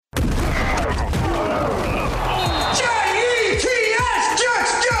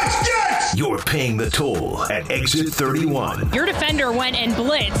You're paying the toll at Exit 31. Your defender went and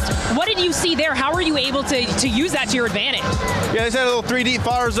blitzed. What did you see there? How were you able to use that to your advantage? Yeah, they had a little 3-deep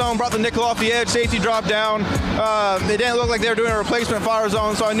fire zone, brought the nickel off the edge, safety dropped down. It didn't look like they were doing a replacement fire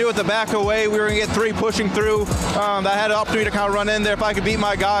zone, so I knew at the back away we were going to get 3 pushing through. I had an opportunity to kind of run in there if I could beat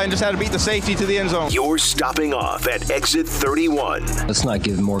my guy and just had to beat the safety to the end zone. You're stopping off at Exit 31. Let's not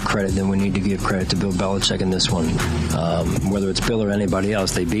give more credit than we need to give credit to Bill Belichick in this one. Whether it's Bill or anybody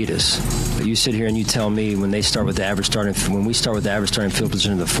else, they beat us. But you sit here and you tell me when we start with the average starting field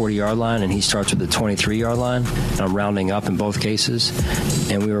position at the 40-yard line, and he starts with the 23-yard line, and I'm rounding up in both cases,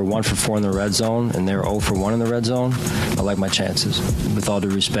 and we were 1 for 4 in the red zone, and they're 0 for 1 in the red zone, I like my chances. With all due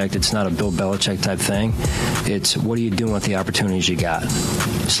respect, it's not a Bill Belichick type thing. It's what are you doing with the opportunities you got?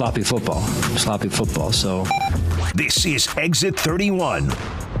 Sloppy football. So This is Exit 31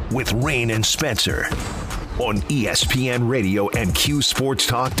 with Rain and Spencer on ESPN Radio and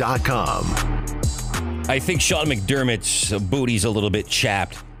QSportsTalk.com. I think Sean McDermott's booty's a little bit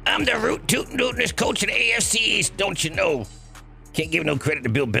chapped. I'm the root tootin' coach of the AFC East, don't you know? Can't give no credit to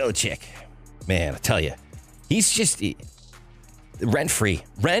Bill Belichick. Man, I tell you, he's just rent-free.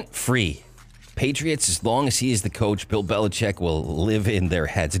 Patriots, as long as he is the coach, Bill Belichick will live in their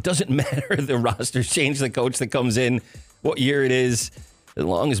heads. It doesn't matter the rosters change, the coach that comes in, what year it is. As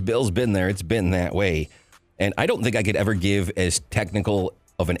long as Bill's been there, it's been that way. And I don't think I could ever give as technical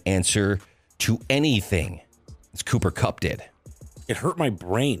of an answer to anything as Cooper Kupp did. It hurt my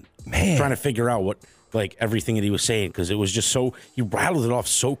brain, man, trying to figure out what, everything that he was saying, because it was just he rattled it off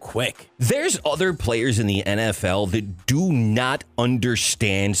so quick. There's other players in the NFL that do not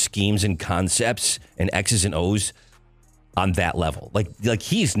understand schemes and concepts and X's and O's on that level. Like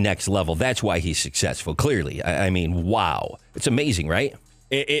he's next level. That's why he's successful, clearly. I mean, wow. It's amazing, right?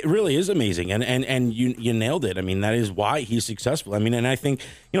 It really is amazing, and you nailed it. I mean, that is why he's successful. I mean, and I think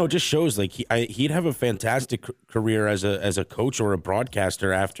it just shows he'd have a fantastic career as a coach or a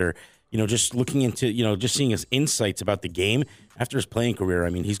broadcaster after just looking into just seeing his insights about the game after his playing career.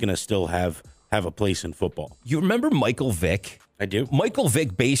 I mean, he's going to still have a place in football. You remember Michael Vick? I do. Michael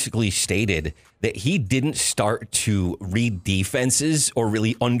Vick basically stated that he didn't start to read defenses or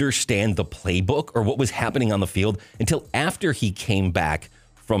really understand the playbook or what was happening on the field until after he came back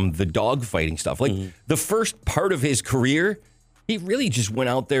from the dogfighting stuff. The first part of his career, he really just went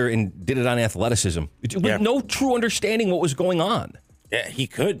out there and did it on athleticism with no true understanding what was going on. Yeah, he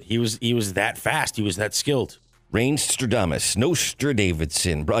could. He was that fast. He was that skilled. Rain Stradamus, Nostra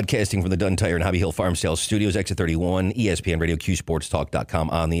Davidson, broadcasting from the Dunn Tire and Hobby Hill Farm Sales Studios, Exit 31, ESPN Radio, QSportsTalk.com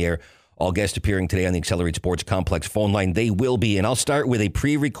on the air. All guests appearing today on the Accelerate Sports Complex phone line. They will be, and I'll start with a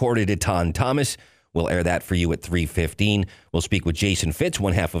pre-recorded Etan Thomas. We'll air that for you at 3:15. We'll speak with Jason Fitz,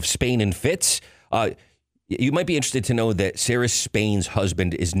 one half of Spain and Fitz. You might be interested to know that Sarah Spain's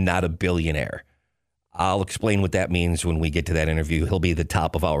husband is not a billionaire. I'll explain what that means when we get to that interview. He'll be the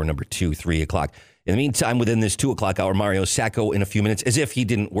top of hour number 2, 3 o'clock. In the meantime, within this 2 o'clock hour, Mario Sacco in a few minutes, as if he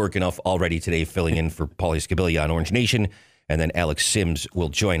didn't work enough already today, filling in for Paulie Scabilia on Orange Nation. And then Alex Sims will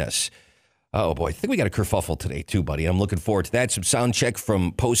join us. Oh, boy. I think we got a kerfuffle today, too, buddy. I'm looking forward to that. Some sound check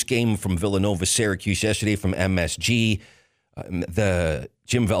from post-game from Villanova Syracuse yesterday from MSG. The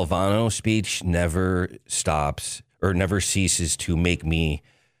Jim Valvano speech never ceases to make me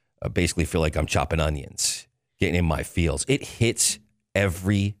basically feel like I'm chopping onions, getting in my feels. It hits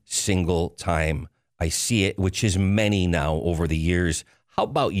every single time I see it, which is many now over the years. How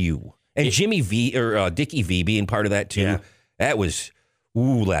about you? And Jimmy V or Dickie V being part of that, too. Yeah. That was...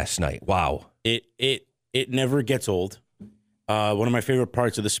 last night. Wow. It never gets old. One of my favorite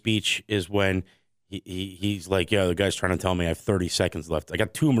parts of the speech is when he's like, the guy's trying to tell me I have 30 seconds left. I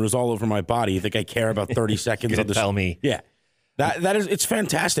got tumors all over my body. You think I care about 30 seconds of this? Tell me. Yeah. That is, it's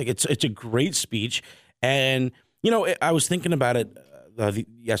fantastic. It's a great speech. And, I was thinking about it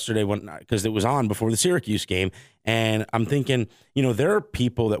yesterday because it was on before the Syracuse game. And I'm thinking, there are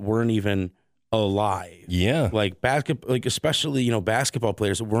people that weren't even alive. Yeah. Especially, basketball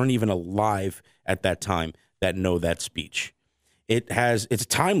players that weren't even alive at that time that know that speech. It's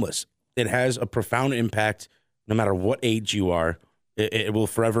timeless. It has a profound impact no matter what age you are. It will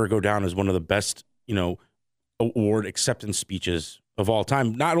forever go down as one of the best, award acceptance speeches of all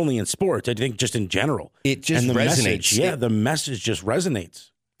time, not only in sports, I think just in general. It just resonates. The message just resonates.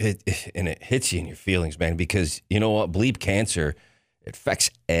 And it hits you in your feelings, man, because you know what? Bleep cancer, it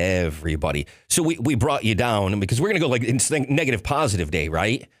affects everybody. So we brought you down because we're going to go like it's negative positive day,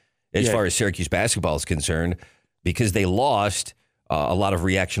 right? As far as Syracuse basketball is concerned, because they lost, a lot of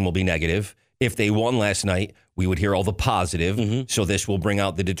reaction will be negative. If they won last night, we would hear all the positive. So this will bring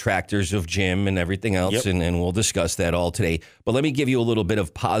out the detractors of Jim and everything else, and we'll discuss that all today. But let me give you a little bit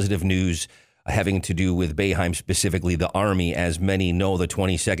of positive news having to do with Boeheim, specifically the Army. As many know, the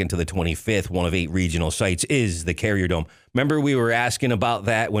 22nd to the 25th, one of 8 regional sites, is the Carrier Dome. Remember, we were asking about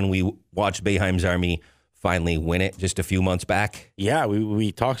that when we watched Boeheim's Army finally win it just a few months back? Yeah,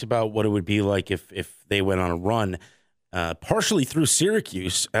 we talked about what it would be like if they went on a run, partially through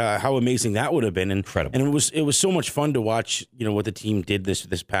Syracuse, how amazing that would have been. Incredible. And it was so much fun to watch, what the team did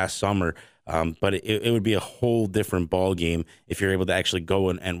this past summer. But it would be a whole different ball game if you're able to actually go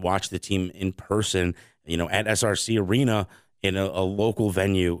and watch the team in person, at SRC Arena in a local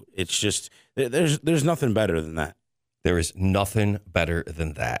venue. It's just, there's nothing better than that. There is nothing better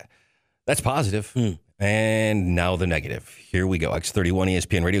than that. That's positive. And now the negative. Here we go. X31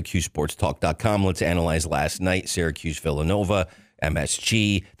 ESPN Radio, QSportsTalk.com. Let's analyze last night. Syracuse, Villanova,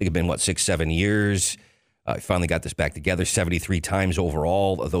 MSG. I think it's been, 6-7 years. Finally got this back together 73 times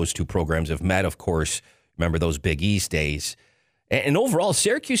overall. Those two programs have met, of course. Remember those Big East days. And overall,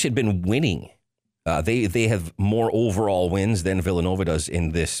 Syracuse had been winning. They have more overall wins than Villanova does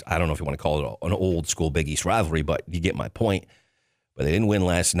in this. I don't know if you want to call it an old school Big East rivalry, but you get my point. But they didn't win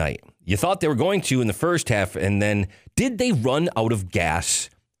last night. You thought they were going to in the first half, and then did they run out of gas?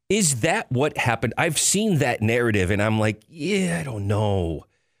 Is that what happened? I've seen that narrative, and I'm like, yeah, I don't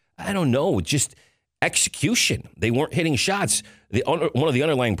know. Just execution. They weren't hitting shots. One of the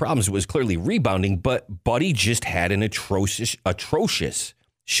underlying problems was clearly rebounding, but Buddy just had an atrocious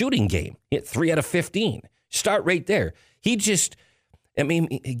shooting game. He hit 3 out of 15. Start right there. He gives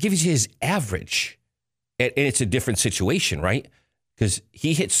you his average, and it's a different situation, right? Because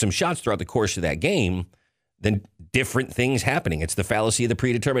he hits some shots throughout the course of that game, then different things happening. It's the fallacy of the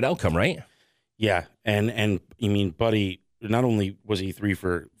predetermined outcome, right? Yeah, and Buddy, not only was he 3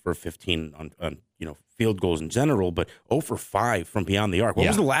 for 15 on field goals in general, but 0 for 5 from beyond the arc. When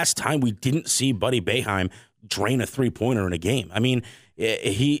was the last time we didn't see Buddy Boeheim drain a 3-pointer in a game? I mean,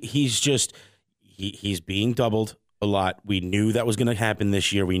 he's being doubled a lot. We knew that was going to happen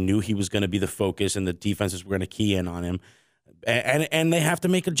this year. We knew he was going to be the focus, and the defenses were going to key in on him. And they have to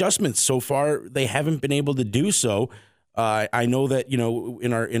make adjustments. So far, they haven't been able to do so. I know that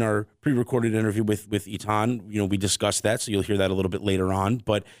in our pre-recorded interview with Etan, we discussed that, so you'll hear that a little bit later on.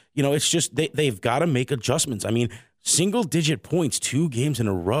 But it's just they've got to make adjustments. I mean, single-digit points 2 games in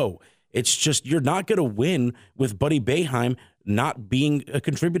a row. It's just you're not going to win with Buddy Boeheim not being a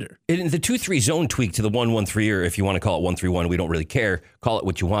contributor. In the 2-3 zone tweak to the 1-1-3, or if you want to call it 1-3-1, we don't really care. Call it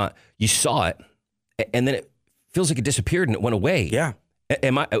what you want. You saw it, and then it feels like it disappeared and it went away. Yeah.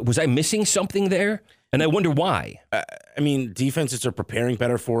 Was I missing something there? And I wonder why. Defenses are preparing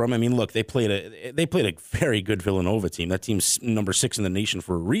better for them. Look, they played a very good Villanova team. That team's number 6 in the nation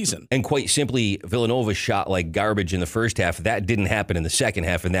for a reason. And quite simply, Villanova shot like garbage in the first half. That didn't happen in the second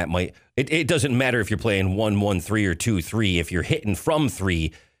half, and that might. It doesn't matter if you're playing 1-1-3 or 2-3. If you're hitting from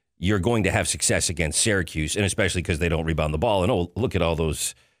 3, you're going to have success against Syracuse, and especially because they don't rebound the ball. And look at all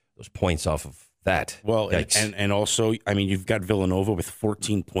those points off of that. Well, and also, you've got Villanova with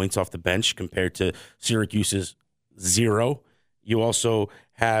 14 points off the bench compared to Syracuse's 0. You also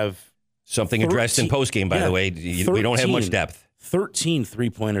have something addressed in postgame, by the way. We don't have much depth. 13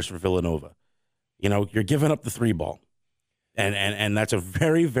 3-pointers for Villanova. You're giving up the 3 ball. And that's a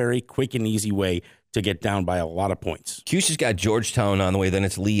very, very quick and easy way to get down by a lot of points. Cuse has got Georgetown on the way, then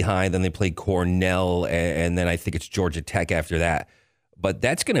it's Lehigh, then they play Cornell, and then I think it's Georgia Tech after that. But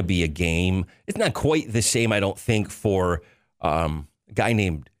that's going to be a game. It's not quite the same, I don't think, for a guy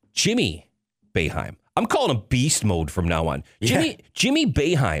named Jimmy Boeheim. I'm calling him beast mode from now on. Jimmy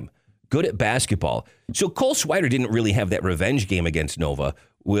Boeheim, good at basketball. So Cole Swider didn't really have that revenge game against Nova.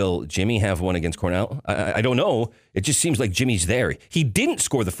 Will Jimmy have one against Cornell? I don't know. It just seems like Jimmy's there. He didn't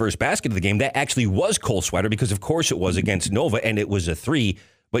score the first basket of the game. That actually was Cole Swider because, of course, it was against Nova, and it was a 3.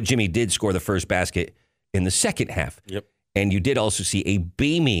 But Jimmy did score the first basket in the second half. Yep. And you did also see a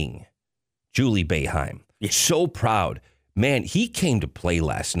beaming Julie Boeheim. So proud. Man, he came to play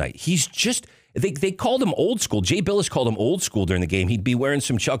last night. He's just, they called him old school. Jay Billis called him old school during the game. He'd be wearing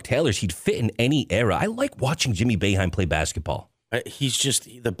some Chuck Taylors. He'd fit in any era. I like watching Jimmy Boeheim play basketball. He's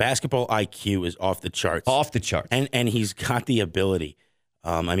just, the basketball IQ is off the charts. Off the charts. And he's got the ability.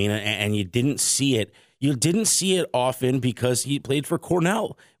 And you didn't see it. You didn't see it often because he played for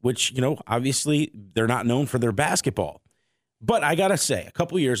Cornell, which, obviously they're not known for their basketball. But I got to say, a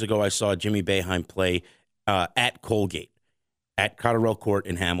couple years ago, I saw Jimmy Boeheim play at Colgate, at Cotterell Court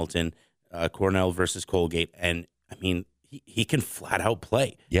in Hamilton, Cornell versus Colgate. And, he can flat out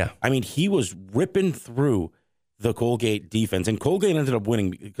play. Yeah. He was ripping through the Colgate defense, and Colgate ended up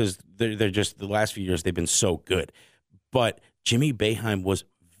winning because they're just the last few years they've been so good. But Jimmy Boeheim was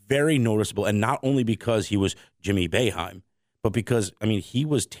very noticeable, and not only because he was Jimmy Boeheim, but because he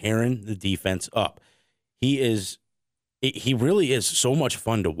was tearing the defense up. He really is so much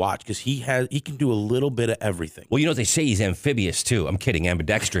fun to watch because he can do a little bit of everything. Well, they say he's amphibious too. I'm kidding,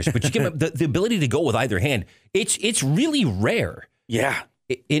 ambidextrous. But you give him the ability to go with either hand. It's really rare. Yeah.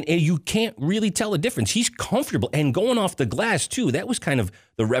 And you can't really tell the difference. He's comfortable and going off the glass too. That was kind of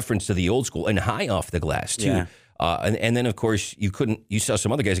the reference to the old school, and high off the glass too. Yeah. And then of course you saw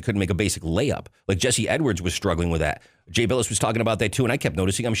some other guys that couldn't make a basic layup. Like Jesse Edwards was struggling with that. Jay Billis was talking about that too, and I kept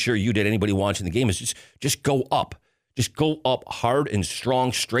noticing. I'm sure you did. Anybody watching the game is just go up. Just go up hard and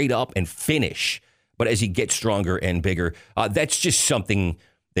strong, straight up, and finish. But as he gets stronger and bigger, that's just something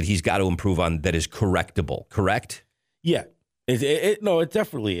that he's got to improve on that is correctable, correct? Yeah. It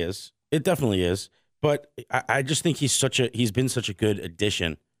definitely is. It definitely is. But I just think he's been such a good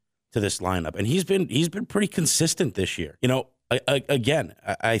addition to this lineup. And he's been pretty consistent this year. Again,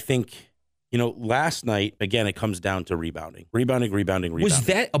 I think... last night, again, it comes down to rebounding. Rebounding. Was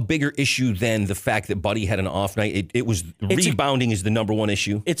that a bigger issue than the fact that Buddy had an off night? Rebounding is the number one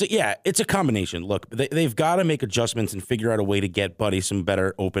issue? It's a combination. Look, they've got to make adjustments and figure out a way to get Buddy some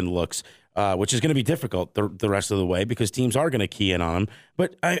better open looks, which is going to be difficult the rest of the way because teams are going to key in on him.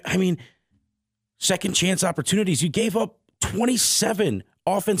 But, second chance opportunities. You gave up 27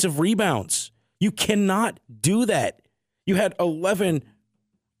 offensive rebounds. You cannot do that. You had 11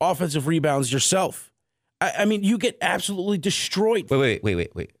 offensive rebounds yourself. You get absolutely destroyed.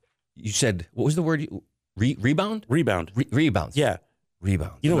 Wait. You said, what was the word? Rebound? Rebound. Rebounds. Yeah.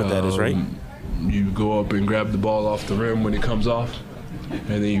 Rebound. You know what that is, right? You go up and grab the ball off the rim when it comes off, and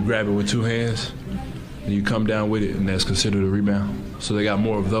then you grab it with two hands, and you come down with it, and that's considered a rebound. So they got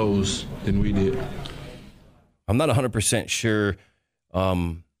more of those than we did. I'm not 100% sure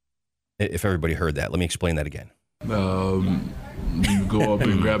if everybody heard that. Let me explain that again. You go up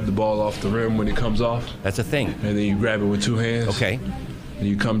and grab the ball off the rim when it comes off. That's a thing. And then you grab it with two hands. Okay. And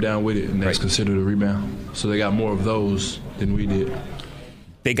you come down with it, and that's considered a rebound. So they got more of those than we did.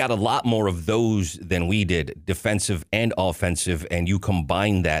 They got a lot more of those than we did, defensive and offensive, and you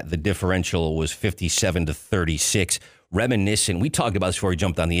combine that, the differential was 57-36. Reminiscent. We talked about this before we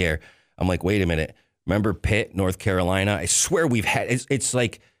jumped on the air. I'm like, wait a minute. Remember Pitt, North Carolina? I swear we've had, it's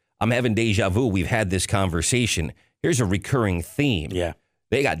like I'm having deja vu. We've had this conversation. Here's a recurring theme. Yeah.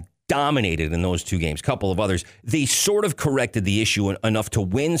 They got dominated in those two games, couple of others. They sort of corrected the issue enough to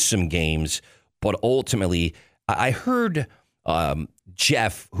win some games, but ultimately, I heard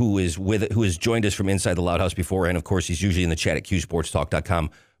Jeff, who has joined us from Inside the Loud House before, and of course, he's usually in the chat at QSportsTalk.com,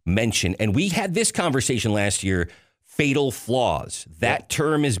 mention, and we had this conversation last year, fatal flaws. That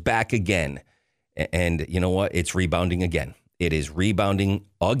term is back again. And you know what? It's rebounding again. It is rebounding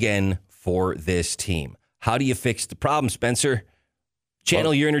again for this team. How do you fix the problem, Spencer?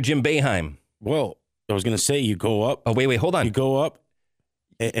 Channel your inner Jim Boeheim. Well, I was going to say you go up. Oh, wait, hold on. You go up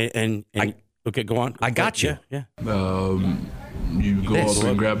and okay, go on. I got you. Yeah. You go up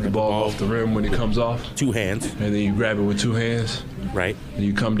and grab the ball off the rim when it comes off. Two hands. And then you grab it with two hands. Right. And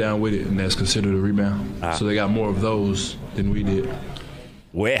you come down with it, and that's considered a rebound. So they got more of those than we did.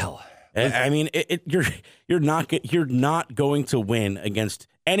 Well, you're not going to win against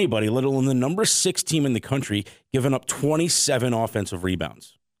anybody, let alone the number 6 team in the country, giving up 27 offensive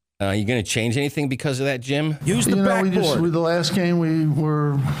rebounds. Are you going to change anything because of that, Jim? Use the backboard. With the last game,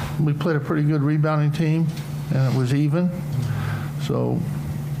 we played a pretty good rebounding team, and it was even. So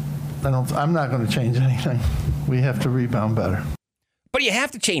I'm not going to change anything. We have to rebound better. But you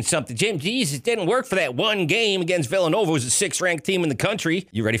have to change something, Jim. Jeez, it didn't work for that one game against Villanova, who was the 6th-ranked team in the country.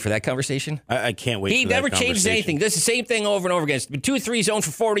 You ready for that conversation? I can't wait. He never changes anything. Does the same thing over and over again. It's been 2-3 zone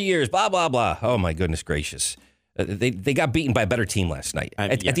for 40 years. Blah blah blah. Oh my goodness gracious! They got beaten by a better team last night.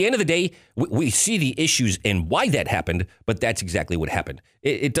 At the end of the day, we see the issues and why that happened, but that's exactly what happened.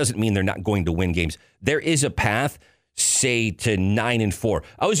 It doesn't mean they're not going to win games. There is a path. Say to 9-4.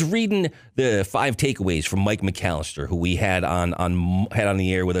 I was reading the 5 takeaways from Mike McAllister, who we had on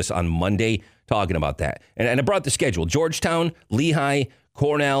the air with us on Monday, talking about that. And I brought the schedule: Georgetown, Lehigh,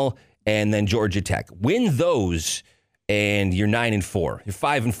 Cornell, and then Georgia Tech. Win those, and you're 9-4. You're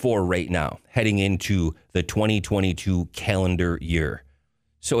 5-4 right now, heading into the 2022 calendar year.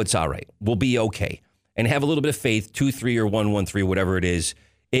 So it's all right. We'll be okay, and have a little bit of faith. 2-3 or 1-1-3, whatever it is.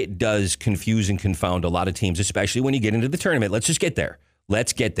 It does confuse and confound a lot of teams, especially when you get into the tournament. Let's just get there.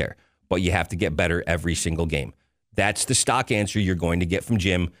 Let's get there. But you have to get better every single game. That's the stock answer you're going to get from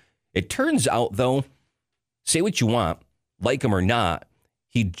Jim. It turns out, though, say what you want, like him or not,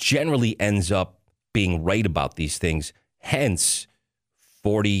 he generally ends up being right about these things. Hence,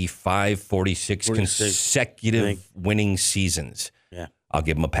 46 consecutive winning seasons. Yeah. I'll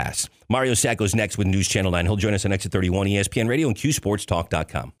give him a pass. Mario Sacco's next with News Channel 9. He'll join us on Exit 31, ESPN Radio, and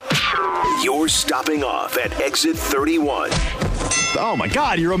QSportsTalk.com. You're stopping off at Exit 31. Oh, my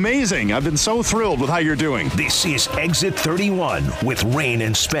God, you're amazing. I've been so thrilled with how you're doing. This is Exit 31 with Rain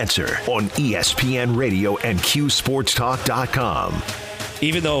and Spencer on ESPN Radio and QSportsTalk.com.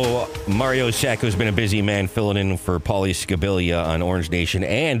 Even though Mario Sacco's been a busy man filling in for Paulie Scabilia on Orange Nation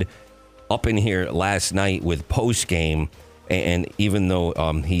and up in here last night with postgame, and even though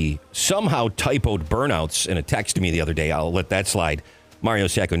he somehow typoed burnouts in a text to me the other day, I'll let that slide. Mario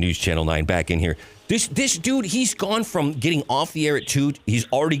Sacco, News Channel 9, back in here. This dude, he's gone from getting off the air at 2, he's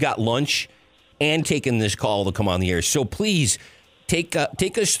already got lunch and taken this call to come on the air. So please, take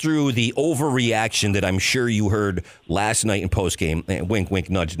us through the overreaction that I'm sure you heard last night in postgame. Wink, wink,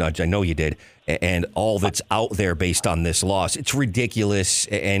 nudge, nudge. I know you did. And all that's out there based on this loss. It's ridiculous.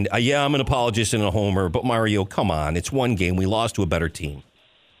 And yeah, I'm an apologist and a homer, but Mario, come on. It's one game. We lost to a better team.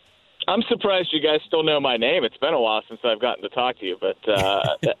 I'm surprised you guys still know my name. It's been a while since I've gotten to talk to you, but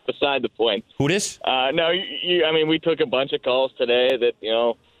beside the point. Who dis? No, I mean, we took a bunch of calls today that,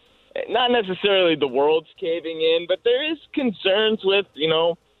 not necessarily the world's caving in, but there is concerns with,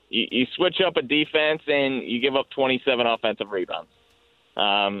 you switch up a defense and you give up 27 offensive rebounds.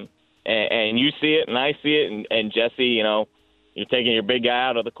 And you see it and I see it. And Jesse, you're taking your big guy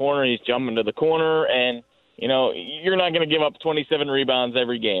out of the corner. He's jumping to the corner and, you're not going to give up 27 rebounds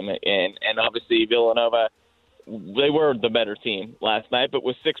every game. And obviously Villanova, they were the better team last night, but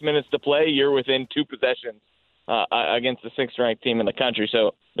with 6 minutes to play, you're within 2 possessions against the 6th-ranked team in the country.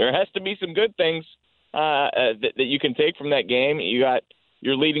 So there has to be some good things that you can take from that game. You got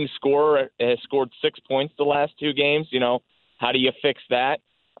your leading scorer has scored 6 points the last 2 games. How do you fix that?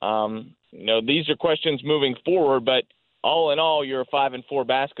 These are questions moving forward, but all in all, you're a 5-4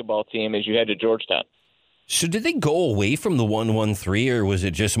 basketball team as you head to Georgetown. So did they go away from the 1-1-3, or was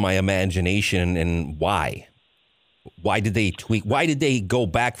it just my imagination, and why? Why did they tweak? Why did they go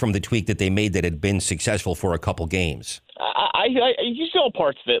back from the tweak that they made that had been successful for a couple games? You saw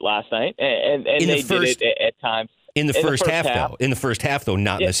parts of it last night, and they did it at times. In the first half, though. In the first half, though,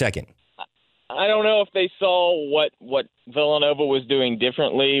 not in the second. I don't know if they saw what Villanova was doing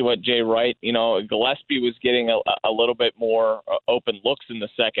differently, what Jay Wright, Gillespie was getting a little bit more open looks in the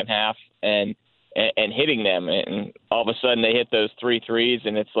second half and hitting them. And all of a sudden they hit those 3 threes,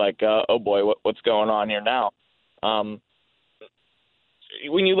 and it's like, oh, boy, what's going on here now?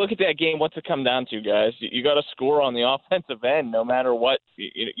 When you look at that game, what's it come down to, guys? You got to score on the offensive end no matter what.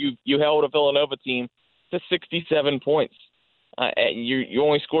 You held a Villanova team to 67 points. You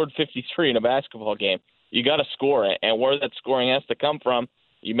only scored 53 in a basketball game. You got to score it, and where that scoring has to come from,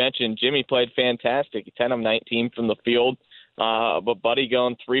 you mentioned Jimmy played fantastic, 10 of 19 from the field, but Buddy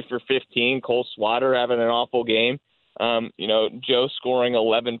going 3 for 15, Cole Swatter having an awful game, Joe scoring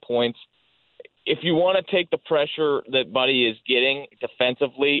 11 points. If you want to take the pressure that Buddy is getting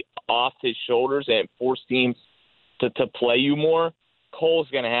defensively off his shoulders and force teams to play you more, Cole's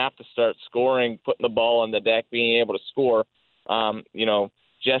going to have to start scoring, putting the ball on the deck, being able to score.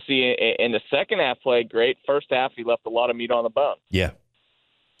 Jesse in the second half played great. First half, he left a lot of meat on the bone. Yeah.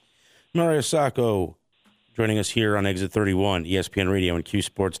 Mario Sacco joining us here on Exit 31, ESPN Radio and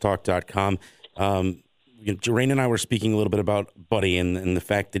QSportsTalk.com. Rain and I were speaking a little bit about Buddy and the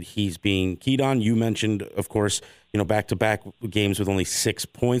fact that he's being keyed on. You mentioned, of course, back-to-back games with only 6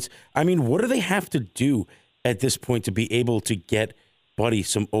 points. I mean, what do they have to do at this point to be able to get Buddy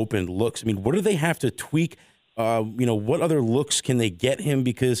some open looks? I mean, what do they have to tweak? What other looks can they get him?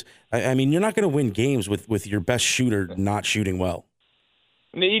 Because, I mean, you're not going to win games with your best shooter not shooting well.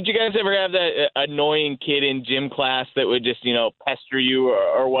 Did you guys ever have that annoying kid in gym class that would just, pester you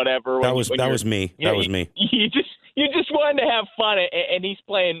or whatever? That was me. That was me. You just wanted to have fun, and he's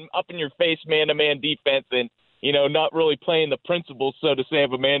playing up in your face man-to-man defense, and not really playing the principles, so to say,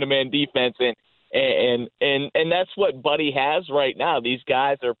 of a man-to-man defense, and that's what Buddy has right now. These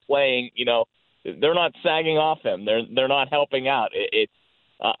guys are playing, they're not sagging off him. They're not helping out.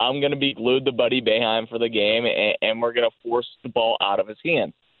 I'm going to be glued to Buddy Boeheim for the game, and we're going to force the ball out of his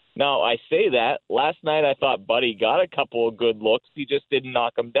hands. Now, I say that. Last night I thought Buddy got a couple of good looks. He just didn't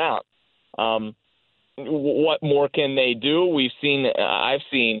knock them down. What more can they do? I've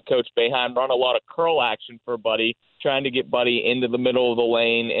seen Coach Boeheim run a lot of curl action for Buddy, trying to get Buddy into the middle of the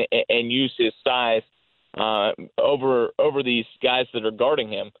lane and use his size over these guys that are guarding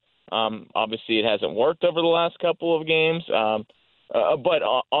him. Obviously, it hasn't worked over the last couple of games. But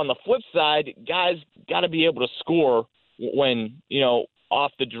on the flip side, guys got to be able to score when,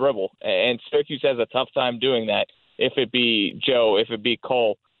 off the dribble, and Syracuse has a tough time doing that. If it be Joe, if it be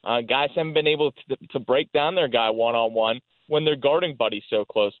Cole, guys haven't been able to break down their guy one-on-one when they're guarding Buddy so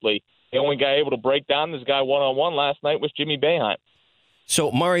closely. The only guy able to break down this guy one-on-one last night was Jimmy Boeheim.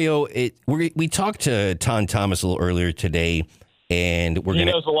 So, Mario, we talked to Tom Thomas a little earlier today, and he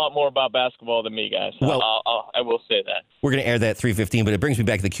knows a lot more about basketball than me, guys. Well, I will say that. We're going to air that 3:15, but it brings me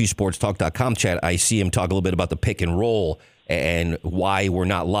back to the QSportsTalk.com chat. I see him talk a little bit about the pick and roll and why we're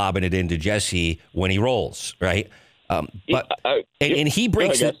not lobbing it into Jesse when he rolls, right? And he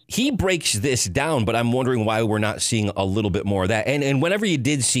breaks this down, but I'm wondering why we're not seeing a little bit more of that. And whenever you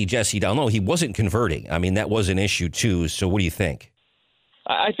did see Jesse down low, he wasn't converting. I mean, that was an issue too. So what do you think?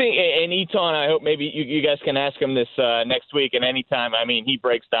 I think, and Eton, I hope maybe you guys can ask him this next week and anytime. I mean, he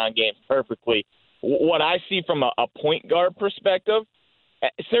breaks down games perfectly. What I see from a point guard perspective,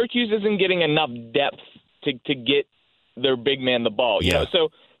 Syracuse isn't getting enough depth to get their big man the ball. You know,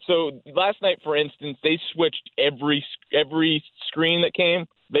 so last night, for instance, they switched every screen that came.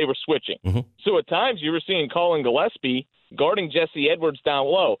 They were switching. Mm-hmm. So at times you were seeing Colin Gillespie guarding Jesse Edwards down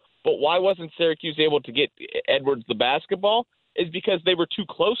low. But why wasn't Syracuse able to get Edwards the basketball? Is because they were too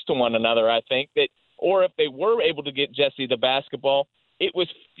close to one another, I think. Or if they were able to get Jesse the basketball, it was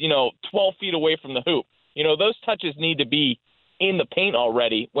 12 feet away from the hoop. Those touches need to be in the paint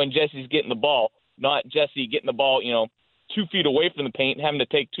already when Jesse's getting the ball, not Jesse getting the ball 2 feet away from the paint and having to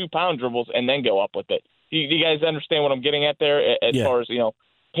take 2-pound dribbles and then go up with it. Do you guys understand what I'm getting at there as far as,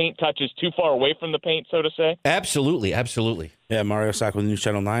 paint touches too far away from the paint, so to say? Absolutely, absolutely. Yeah, Mario Sacco with News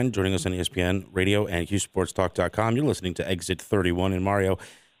Channel 9, joining us on ESPN Radio and QSportsTalk.com. You're listening to Exit 31. And Mario,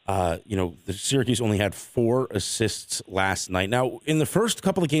 the Syracuse only had 4 assists last night. Now, in the first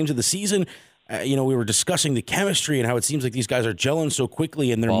couple of games of the season, we were discussing the chemistry and how it seems like these guys are gelling so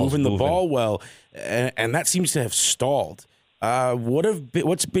quickly and they're moving the ball well, and that seems to have stalled.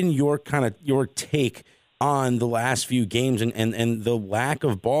 What's been your take on the last few games and the lack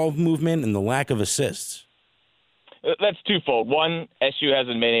of ball movement and the lack of assists? That's twofold. One, SU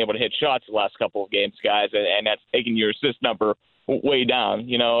hasn't been able to hit shots the last couple of games, guys, and that's taking your assist number way down.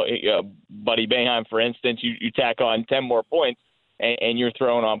 Buddy Boeheim, for instance, you tack on 10 more points, and you're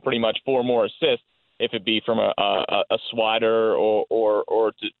throwing on pretty much 4 more assists, if it be from a Swider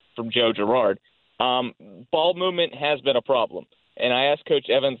or from Joe Girard. Ball movement has been a problem. And I asked Coach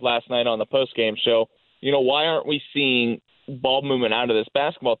Evans last night on the postgame show, why aren't we seeing ball movement out of this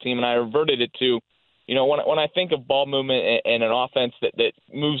basketball team? And I reverted it to, when I think of ball movement and an offense that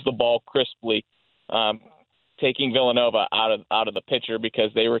moves the ball crisply, taking Villanova out of the picture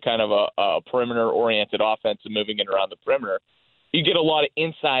because they were kind of a perimeter-oriented offense and moving it around the perimeter, you get a lot of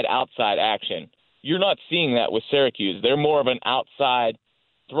inside-outside action. You're not seeing that with Syracuse. They're more of an outside,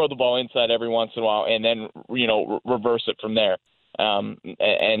 throw the ball inside every once in a while, and then reverse it from there.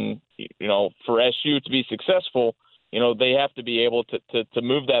 For SU to be successful, they have to be able to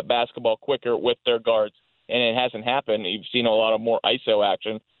move that basketball quicker with their guards, and it hasn't happened. You've seen a lot of more ISO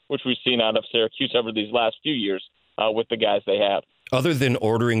action, which we've seen out of Syracuse over these last few years with the guys they have. Other than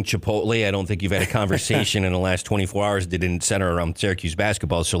ordering Chipotle, I don't think you've had a conversation in the last 24 hours that didn't center around Syracuse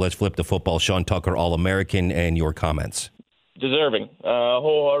basketball. So let's flip to football. Sean Tucker, All-American, and your comments. Deserving,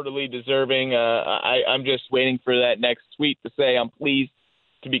 wholeheartedly deserving. I'm just waiting for that next tweet to say I'm pleased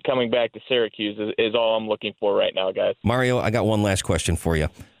to be coming back to Syracuse is all I'm looking for right now, guys. Mario, I got one last question for you,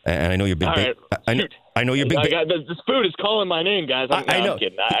 and I know you're big. Right. I know you're big. This food is calling my name, guys. I'm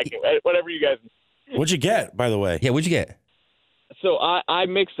kidding. Whatever you guys. What'd you get, by the way? Yeah, what'd you get? So I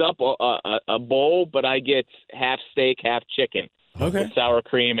mix up a bowl, but I get half steak, half chicken. Okay. With sour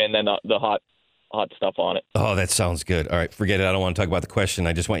cream and then the hot stuff on it. Oh, that sounds good. All right, forget it. I don't want to talk about the question.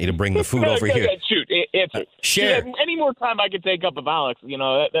 I just want you to bring the food over here. Shoot, answer. Share. Any more time I can take up of Alex,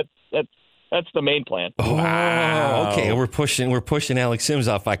 that's the main plan. Oh, wow. Okay, we're pushing Alex Sims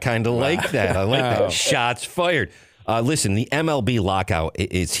off. I kind of like that. I like that. Shots fired. Listen, the MLB lockout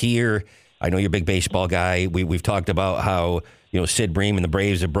is here. I know you're a big baseball guy. We've talked about how Sid Bream and the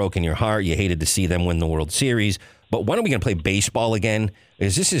Braves have broken your heart. You hated to see them win the World Series. But when are we going to play baseball again?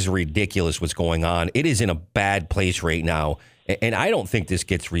 Because this is ridiculous what's going on. It is in a bad place right now. And I don't think this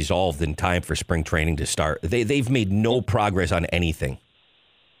gets resolved in time for spring training to start. They've made no progress on anything.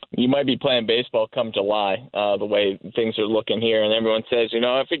 You might be playing baseball come July, the way things are looking here. And everyone says,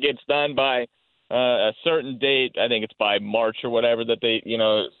 if it gets done by a certain date, I think it's by March or whatever, that they,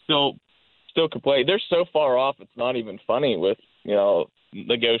 still could play. They're so far off, it's not even funny with,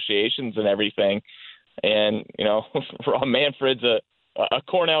 negotiations and everything. And, Rob Manfred's a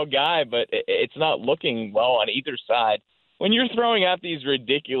Cornell guy, but it's not looking well on either side. When you're throwing out these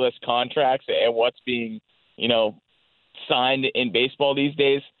ridiculous contracts and what's being, signed in baseball these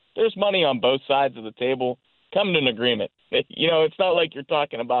days. There's money on both sides of the table. Come to an agreement. It's not like you're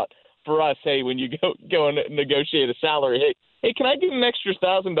talking about for us. Hey, when you go and negotiate a salary, hey, can I get an extra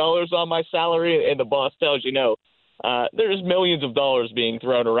 $1,000 on my salary? And the boss tells you no. There's millions of dollars being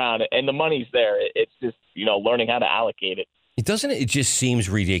thrown around, and the money's there. It's just learning how to allocate it. It just seems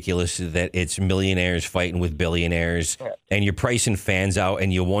ridiculous that it's millionaires fighting with billionaires, and you're pricing fans out,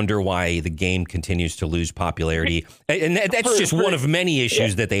 and you wonder why the game continues to lose popularity. And that's just one of many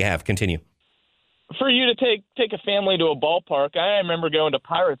issues that they have. Continue. For you to take a family to a ballpark, I remember going to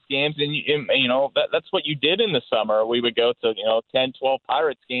Pirates games, and that's what you did in the summer. We would go to 10, 12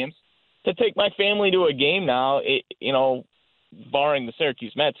 Pirates games. To take my family to a game now, barring the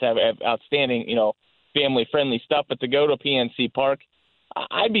Syracuse Mets have outstanding family-friendly stuff, but to go to PNC Park,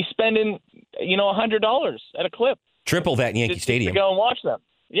 I'd be spending, $100 at a clip. Triple that in Yankee Stadium. To go and watch them.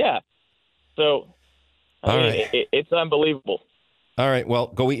 Yeah. So, it's unbelievable. All right, well,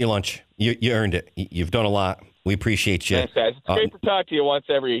 go eat your lunch. You earned it. You've done a lot. We appreciate you. Thanks, guys. It's great to talk to you once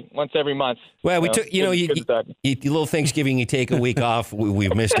every month. Well, we took, you little Thanksgiving, you take a week off.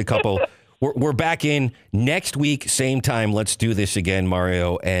 We've missed a couple. We're back in next week, same time. Let's do this again,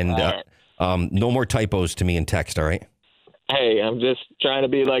 Mario. And no more typos to me in text, all right? Hey, I'm just trying to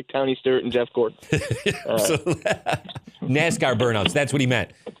be like Tony Stewart and Jeff Gordon. NASCAR burnouts. That's what he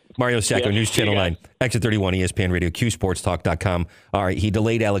meant. Mario Sacco, News Channel 9, Exit 31, ESPN Radio, QSportsTalk.com. All right, he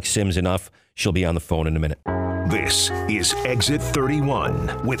delayed Alex Sims enough. She'll be on the phone in a minute. This is Exit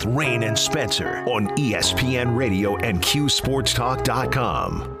 31 with Rain and Spencer on ESPN Radio and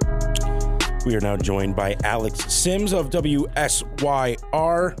QSportsTalk.com. We are now joined by Alex Sims of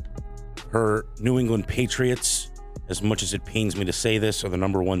WSYR. Her New England Patriots, as much as it pains me to say this, are the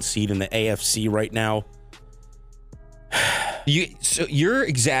number one seed in the AFC right now. You're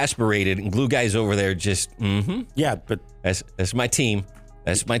exasperated, and Glue Guy's over there just, Yeah, but that's my team.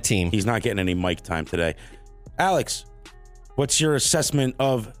 That's my team. He's not getting any mic time today. Alex, what's your assessment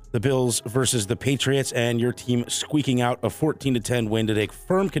of the Bills versus the Patriots and your team squeaking out a 14-10 win to take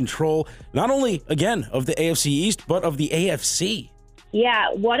firm control, not only, again, of the AFC East, but of the AFC?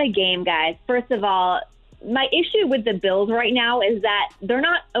 Yeah, what a game, guys. First of all, my issue with the Bills right now is that they're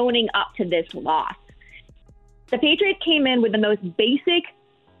not owning up to this loss. The Patriots came in with the most basic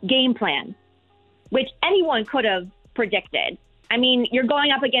game plan, which anyone could have predicted. I mean, you're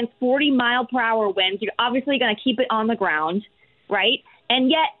going up against 40-mile-per-hour winds. You're obviously going to keep it on the ground, right? And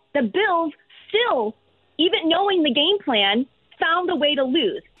yet the Bills still, even knowing the game plan, found a way to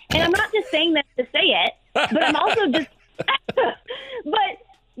lose. And I'm not just saying that to say it, but I'm also just – but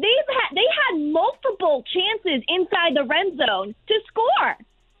they had multiple chances inside the red zone to score,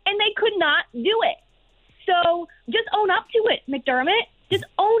 and they could not do it. So just own up to it, McDermott. Just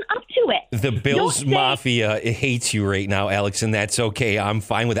own up to it. The Bills Mafia hates you right now, Alex, and that's okay. I'm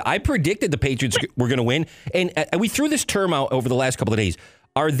fine with it. I predicted the Patriots were going to win, and we threw this term out over the last couple of days.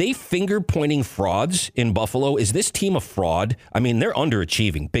 Are they finger-pointing frauds in Buffalo? Is this team a fraud? I mean, they're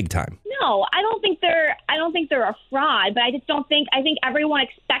underachieving big time. No, I don't think they're a fraud, but I just don't think. I think everyone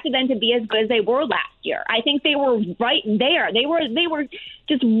expected them to be as good as they were last year. I think they were right there. They were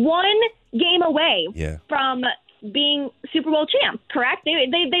just one game away from being Super Bowl champs. Correct?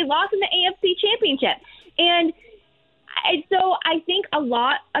 They lost in the AFC Championship, and so I think a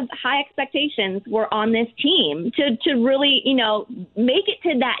lot of high expectations were on this team to really, make it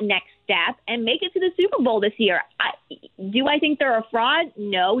to that next step and make it to the Super Bowl this year. Do I think they're a fraud?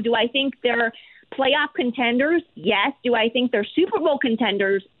 No. Do I think they're playoff contenders? Yes. Do I think they're Super Bowl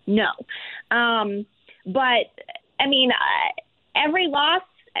contenders? No. But, I mean, every loss,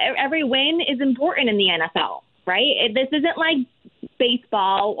 every win is important in the NFL, right? This isn't like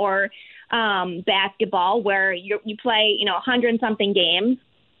baseball or basketball where you play 100-something games.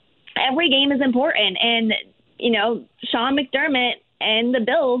 Every game is important, and Sean McDermott and the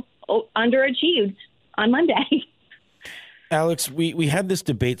Bills underachieved on Monday. Alex, we had this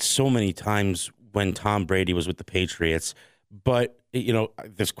debate so many times when Tom Brady was with the Patriots, but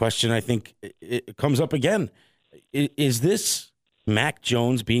this question I think it comes up again. Is this Mac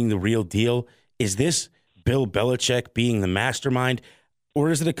Jones being the real deal? Is this Bill Belichick being the mastermind? Or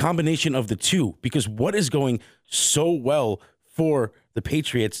is it a combination of the two? Because what is going so well for the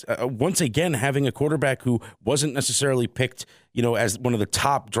Patriots, once again, having a quarterback who wasn't necessarily picked, as one of the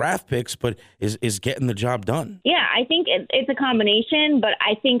top draft picks, but is getting the job done? Yeah, I think it's a combination, but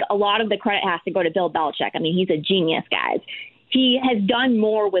I think a lot of the credit has to go to Bill Belichick. I mean, he's a genius, guys. He has done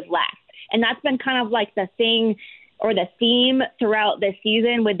more with less. And that's been kind of like the thing or the theme throughout the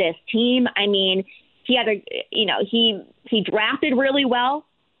season with this team. I mean, he had he drafted really well.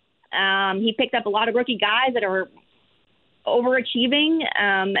 He picked up a lot of rookie guys that are overachieving.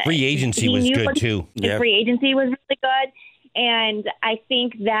 Free agency was good too. The free agency was really good, and I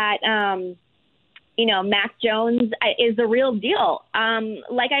think that Mac Jones is the real deal.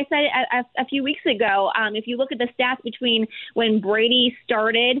 Like I said a few weeks ago, if you look at the stats between when Brady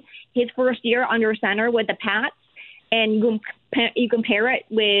started his first year under center with the Pats, and you compare it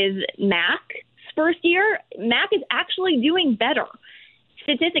with Mac's first year, Mac is actually doing better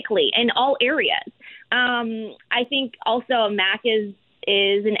statistically in all areas. I think also Mac is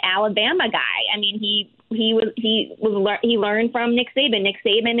an Alabama guy. I mean, he learned from Nick Saban. Nick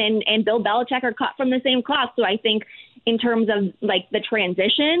Saban and Bill Belichick are cut from the same cloth. So I think in terms of like the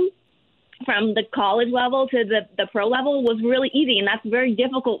transition from the college level to the pro level was really easy, and that's very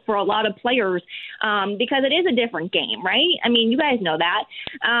difficult for a lot of players because it is a different game, right? I mean, you guys know that.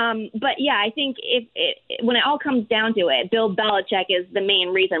 But yeah, I think when it all comes down to it, Bill Belichick is the main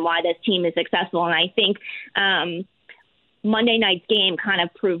reason why this team is successful, and I think Monday night's game kind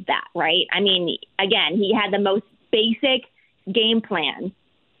of proved that, right? I mean, again, he had the most basic game plan.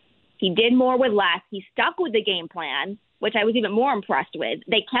 He did more with less. He stuck with the game plan, which I was even more impressed with.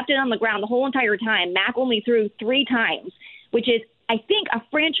 They kept it on the ground the whole entire time. Mac only threw 3 times, which is, I think, a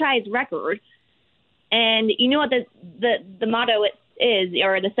franchise record. And you know what the motto is,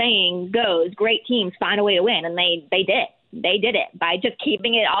 or the saying goes, great teams find a way to win, and they did. They did it by just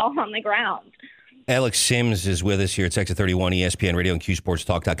keeping it all on the ground. Alex Sims is with us here at Exit 31, ESPN Radio and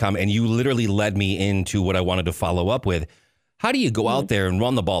QSportsTalk.com, and you literally led me into what I wanted to follow up with. How do you go out there and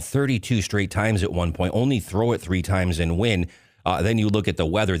run the ball 32 straight times at one point, only throw it 3 times and win? Then you look at the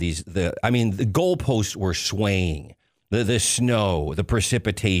weather. The goalposts were swaying. The snow, the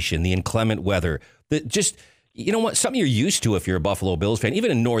precipitation, the inclement weather. You know what? Something you're used to if you're a Buffalo Bills fan, even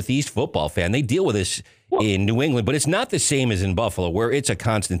a Northeast football fan. They deal with this in New England, but it's not the same as in Buffalo, where it's a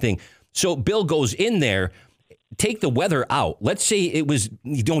constant thing. So Bill goes in there, take the weather out. Let's say it was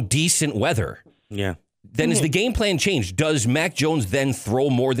decent weather. Yeah. Then is the game plan changed? Does Mac Jones then throw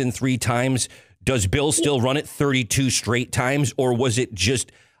more than 3 times? Does Bill still run it 32 straight times? Or was it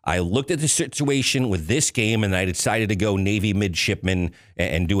just, I looked at the situation with this game and I decided to go Navy midshipman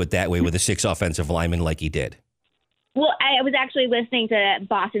and do it that way with the 6 offensive linemen like he did? Well, I was actually listening to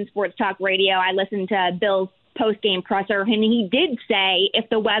Boston Sports Talk Radio. I listened to Bill's post-game presser, and he did say if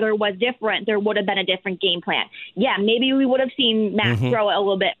the weather was different, there would have been a different game plan. Yeah, maybe we would have seen Mac throw it a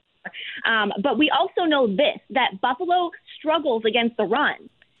little bit. But we also know that Buffalo struggles against the run.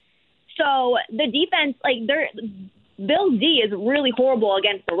 So the defense, Bill D is really horrible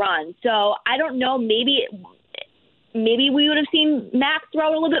against the run. So I don't know, maybe we would have seen Mac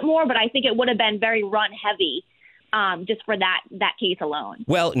throw it a little bit more, but I think it would have been very run heavy. Just for that case alone.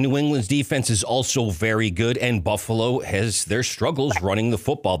 Well, New England's defense is also very good, and Buffalo has their struggles running the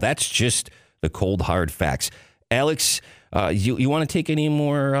football. That's just the cold, hard facts. Alex, you want to take any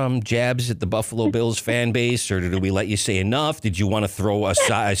more jabs at the Buffalo Bills fan base, or did we let you say enough? Did you want to throw a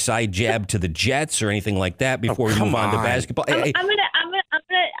side jab to the Jets or anything like that before we move on to basketball? I'm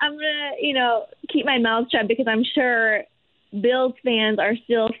gonna keep my mouth shut because I'm sure Bills fans are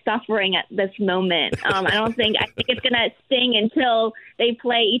still suffering at this moment. I think it's going to sting until they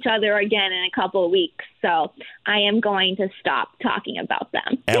play each other again in a couple of weeks. So I am going to stop talking about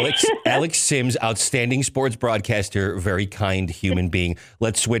them. Alex Sims, outstanding sports broadcaster, very kind human being.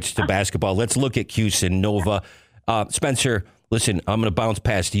 Let's switch to basketball. Let's look at Cuse and Nova. Spencer, listen, I'm going to bounce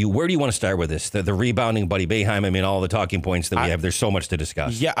past you. Where do you want to start with this? The rebounding, Buddy Boeheim, I mean, all the talking points that we have. There's so much to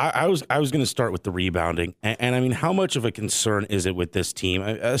discuss. Yeah, I was going to start with the rebounding. And I mean, how much of a concern is it with this team,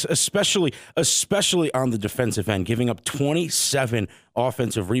 especially on the defensive end, giving up 27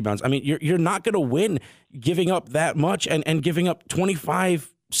 offensive rebounds? I mean, you're not going to win giving up that much and giving up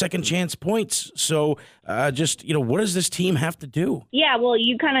 25 second chance points. So what does this team have to do? Yeah, well,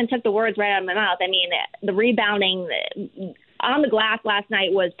 you kind of took the words right out of my mouth. I mean, the rebounding on the glass last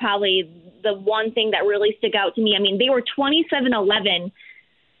night was probably the one thing that really stuck out to me. I mean, they were 27 of 11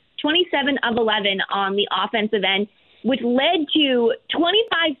 on the offensive end, which led to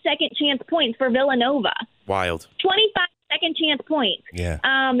 25 second chance points for Villanova. Wild. 25 second chance points. Yeah.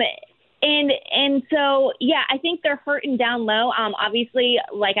 And so, yeah, I think they're hurting down low. Obviously,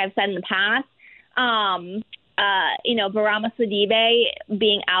 like I've said in the past, Barama Sidibe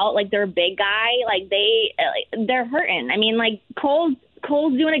being out, like their big guy, like they're hurting. I mean, like Cole's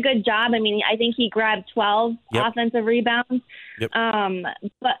doing a good job. I mean, I think he grabbed 12 offensive rebounds. Yep.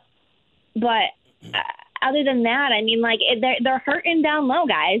 But other than that, I mean, like they're hurting down low,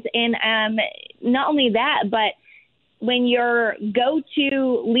 guys. And not only that, but when your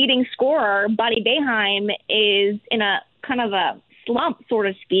go-to leading scorer, Buddy Boeheim, is in a kind of a slump, so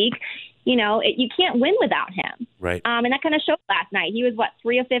to speak, you can't win without him. Right. And that kind of showed last night. He was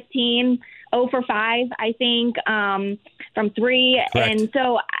 3 of 15, 0 for 5, I think, from 3. Correct. And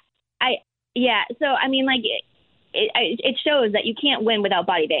so it shows that you can't win without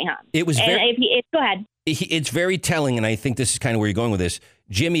Buddy Boeheim. It was go ahead. It's very telling, and I think this is kind of where you're going with this.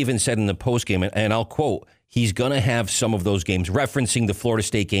 Jim even said in the postgame, and I'll quote, he's going to have some of those games, referencing the Florida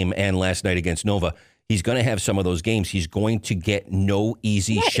State game and last night against Nova. He's going to have some of those games. He's going to get no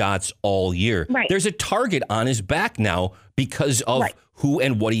easy shots all year. Right. There's a target on his back now because of who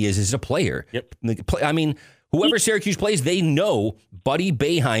and what he is as a player. Yep. I mean, whoever Syracuse plays, they know Buddy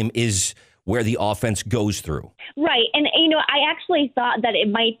Boeheim is where the offense goes through. Right. And, I actually thought that it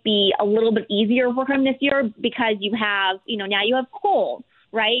might be a little bit easier for him this year because you have, now you have Cole,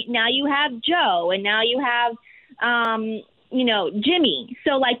 right? Now you have Joe, and now you have, Jimmy.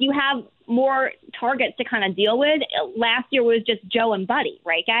 So, you have more targets to kind of deal with. Last year was just Joe and Buddy,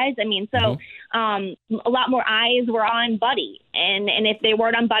 right, guys? I mean, so a lot more eyes were on Buddy. And if they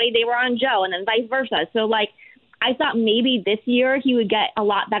weren't on Buddy, they were on Joe, and then vice versa. So, I thought maybe this year he would get a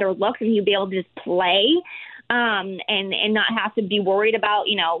lot better looks and he'd be able to just play and not have to be worried about,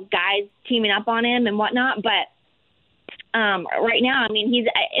 guys teaming up on him and whatnot. But right now, I mean, he's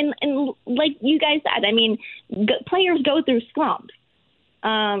and like you guys said, I mean, players go through slumps.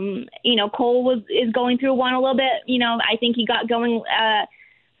 Cole is going through one a little bit. I think he got going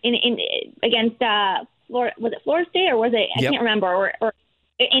in against Florida. Was it Florida State or was it? I can't remember. Or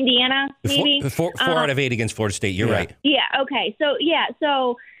Indiana, maybe 4 out of 8 against Florida State. You're right. Yeah. Okay. So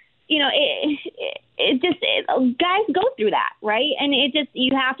guys go through that, right? And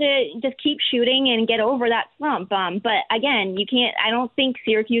you have to just keep shooting and get over that slump. But again, you can't. I don't think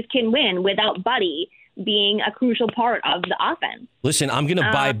Syracuse can win without Buddy being a crucial part of the offense. Listen, I'm going to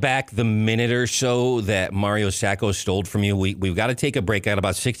buy back the minute or so that Mario Sacco stole from you. We've got to take a break. I got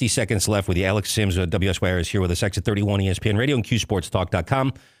about 60 seconds left with you. Alex Sims of WSYR is here with us, Exit 31 ESPN Radio and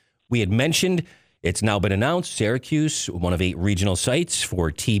QSportsTalk.com. We had mentioned it's now been announced, Syracuse, one of 8 regional sites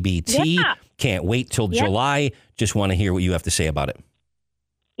for TBT. Yeah. Can't wait till July. Just want to hear what you have to say about it.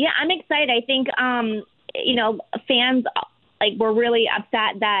 Yeah, I'm excited. I think, fans we're really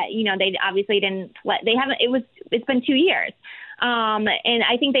upset that, they obviously didn't play. They haven't, it's been 2 years. And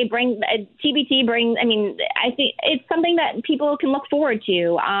I think they TBT brings, I think it's something that people can look forward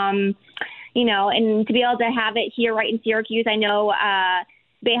to, and to be able to have it here right in Syracuse. I know,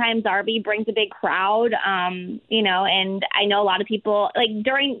 Boeheim's Arby brings a big crowd, and I know a lot of people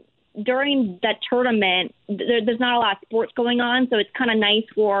during that tournament, there's not a lot of sports going on, so it's kind of nice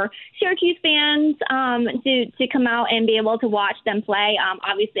for Syracuse fans to come out and be able to watch them play.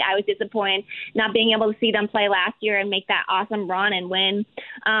 Obviously, I was disappointed not being able to see them play last year and make that awesome run and win.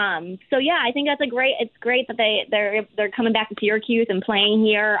 So yeah, I think it's great that they're coming back to Syracuse and playing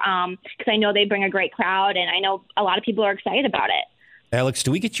here because I know they bring a great crowd, and I know a lot of people are excited about it. Alex,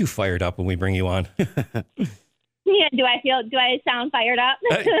 do we get you fired up when we bring you on? Yeah, do I sound fired up?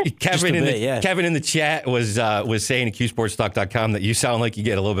 Kevin in the chat was saying at QSportsTalk.com that you sound like you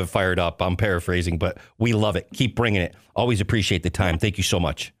get a little bit fired up. I'm paraphrasing, but we love it. Keep bringing it. Always appreciate the time. Thank you so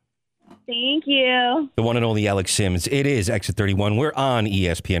much. Thank you. The one and only Alex Sims. It is Exit 31. We're on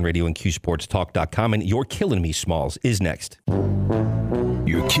ESPN Radio and QSportsTalk.com, and You're Killing Me, Smalls is next.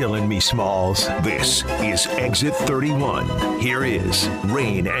 You're killing me, Smalls. This is Exit 31. Here is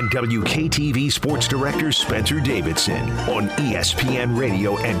Rain and WKTV Sports Director Spencer Davidson on ESPN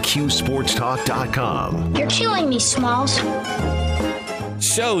Radio and QSportsTalk.com. You're killing me, Smalls.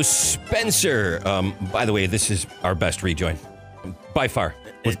 So, Spencer, by the way, this is our best rejoin by far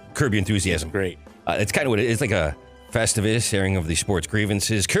with Curb Your Enthusiasm. Great. It's kind of what it is, like a Festivus airing of the sports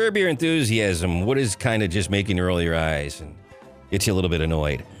grievances. Curb Your Enthusiasm. What is kind of just making you roll your eyes and gets you a little bit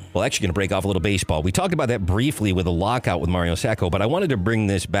annoyed? Well, actually going to break off a little baseball. We talked about that briefly with a lockout with Mario Sacco, but I wanted to bring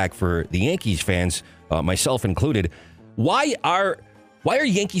this back for the Yankees fans, myself included. Why are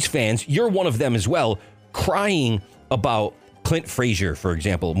Yankees fans, you're one of them as well, crying about Clint Frazier, for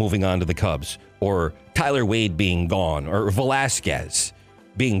example, moving on to the Cubs, or Tyler Wade being gone, or Velasquez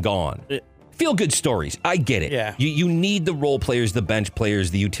being gone? Feel good stories. I get it. Yeah. You need the role players, the bench players,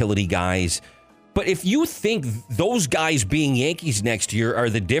 the utility guys. But if you think those guys being Yankees next year are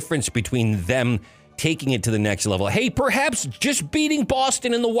the difference between them taking it to the next level, hey, perhaps just beating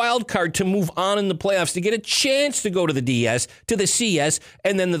Boston in the wild card to move on in the playoffs, to get a chance to go to the DS, to the CS,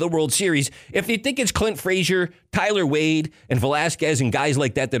 and then to the World Series. If you think it's Clint Frazier, Tyler Wade, and Velasquez and guys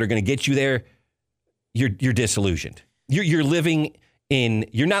like that that are going to get you there, you're disillusioned. You're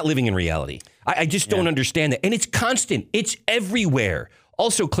not living in reality. I just don't understand that. And it's constant. It's everywhere.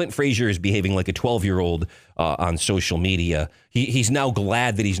 Also, Clint Frazier is behaving like a 12-year-old on social media. He's now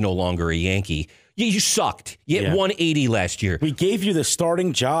glad that he's no longer a Yankee. You sucked. You hit 180 last year. We gave you the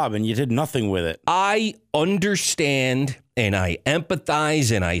starting job, and you did nothing with it. I understand, and I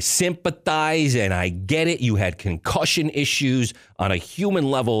empathize, and I sympathize, and I get it. You had concussion issues on a human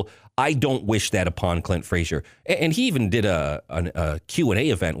level. I don't wish that upon Clint Frazier. And he even did a Q&A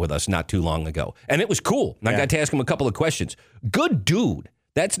event with us not too long ago. And it was cool. And I got to ask him a couple of questions. Good dude.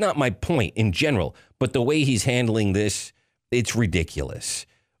 That's not my point in general. But the way he's handling this, it's ridiculous.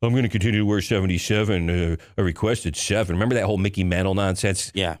 I'm going to continue to wear 77. I requested 7. Remember that whole Mickey Mantle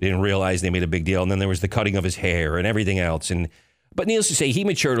nonsense? Yeah. They didn't realize they made a big deal. And then there was the cutting of his hair and everything else. But needless to say, he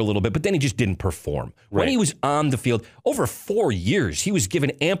matured a little bit, but then he just didn't perform. Right. When he was on the field, over 4 years, he was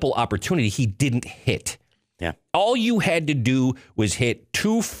given ample opportunity. He didn't hit. Yeah. All you had to do was hit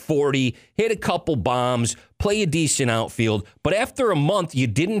 240, hit a couple bombs, play a decent outfield. But after a month, you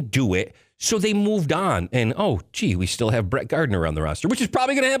didn't do it. So they moved on. And, we still have Brett Gardner on the roster, which is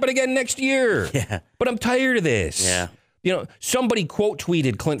probably going to happen again next year. Yeah. But I'm tired of this. Yeah. You know, somebody quote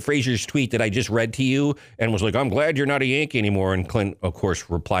tweeted Clint Frazier's tweet that I just read to you and was like, I'm glad you're not a Yankee anymore. And Clint, of course,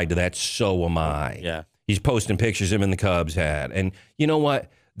 replied to that, so am I. Yeah. He's posting pictures of him in the Cubs hat. And you know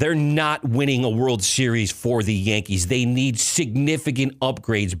what? They're not winning a World Series for the Yankees. They need significant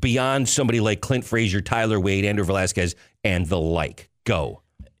upgrades beyond somebody like Clint Frazier, Tyler Wade, Andrew Velasquez, and the like. Go.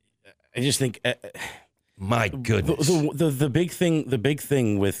 I just think... My goodness. The big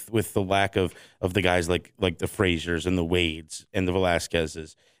thing with the lack of the guys like the Fraziers and the Wades and the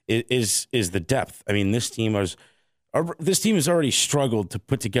Velasquezes is the depth. I mean, this team has already struggled to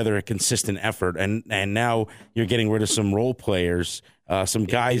put together a consistent effort, and now you're getting rid of some role players, some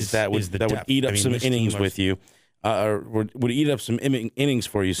guys that would eat up some innings with you, or would eat up some innings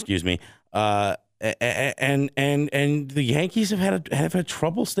for you. Excuse me. And the Yankees have had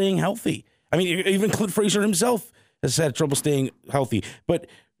trouble staying healthy. I mean, even Clint Frazier himself has had trouble staying healthy. But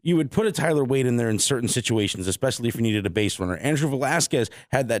you would put a Tyler Wade in there in certain situations, especially if you needed a base runner. Andrew Velasquez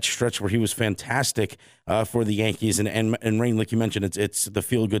had that stretch where he was fantastic for the Yankees. And Rain, like you mentioned, it's the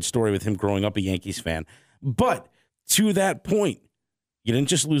feel-good story with him growing up a Yankees fan. But to that point, you didn't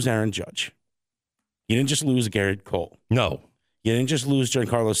just lose Aaron Judge. You didn't just lose Garrett Cole. No. You didn't just lose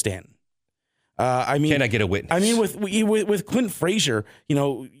Giancarlo Stanton. Can I get a witness? I mean, with Clint Frazier,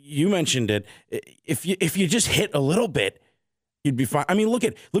 you mentioned it. If you just hit a little bit, you'd be fine. I mean, look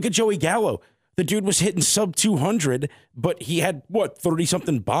at Joey Gallo. The dude was hitting sub 200, but he had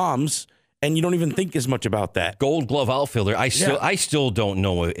 30-something bombs, and you don't even think as much about that. Gold Glove outfielder. I still don't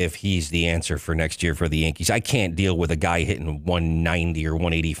know if he's the answer for next year for the Yankees. I can't deal with a guy hitting 190 or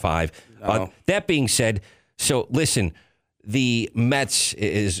 185. No. That being said, so listen. The Mets,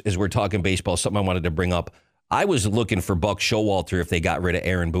 as we're talking baseball, something I wanted to bring up. I was looking for Buck Showalter if they got rid of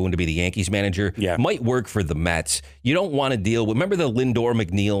Aaron Boone to be the Yankees manager. Yeah. Might work for the Mets. You don't want to deal with, remember the Lindor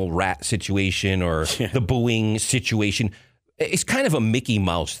McNeil rat situation or the booing situation? It's kind of a Mickey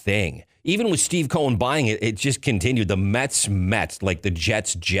Mouse thing. Even with Steve Cohen buying it, it just continued. The Mets, like the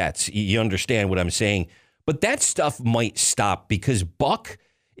Jets. You understand what I'm saying? But that stuff might stop because Buck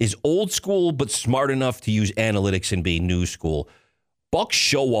is old school but smart enough to use analytics and be new school. Buck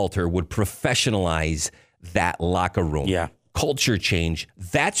Showalter would professionalize that locker room. Yeah. Culture change.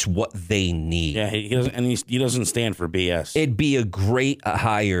 That's what they need. Yeah, he doesn't stand for BS. It'd be a great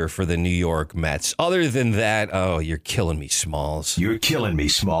hire for the New York Mets. Other than that, you're killing me, Smalls. You're killing me,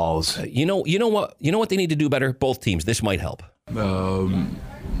 Smalls. You know what they need to do better? Both teams. This might help.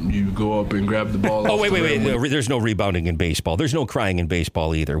 You go up and grab the ball. Wait. There's no rebounding in baseball. There's no crying in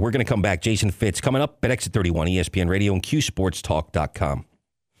baseball either. We're going to come back. Jason Fitz coming up at Exit 31, ESPN Radio, and QSportsTalk.com.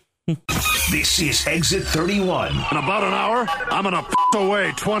 This is Exit 31. In about an hour, I'm going to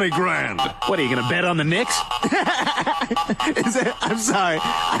away 20 grand. What, are you going to bet on the Knicks? I'm sorry.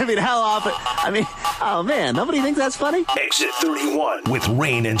 I mean, how often? Oh, man, nobody thinks that's funny? Exit 31 with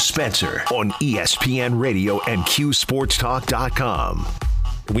Rain and Spencer on ESPN Radio and QSportsTalk.com.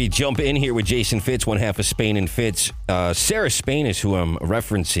 We jump in here with Jason Fitz, one half of Spain and Fitz. Sarah Spain is who I'm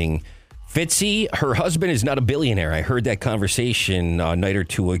referencing. Fitzy, her husband is not a billionaire. I heard that conversation a night or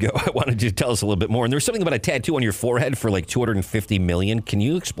two ago. I wanted you to tell us a little bit more. And there's something about a tattoo on your forehead for like $250 million. Can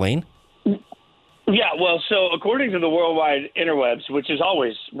you explain? Yeah, well, so according to the worldwide interwebs, which is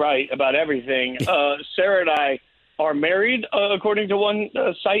always right about everything, Sarah and I are married, according to one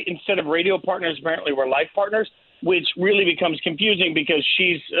site. Instead of radio partners, apparently we're life partners, which really becomes confusing because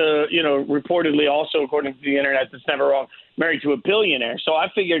she's, reportedly also, according to the internet, that's never wrong, married to a billionaire. So I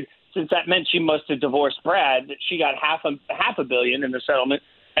figured since that meant she must have divorced Brad, that she got half a billion in the settlement.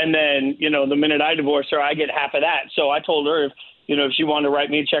 And then, the minute I divorce her, I get half of that. So I told her if she wanted to write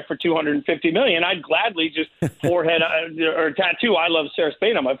me a check for $250 million, I'd gladly just forehead or tattoo "I love Sarah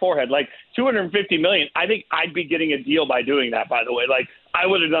Spain" on my forehead. Like $250 million, I think I'd be getting a deal by doing that. By the way, like I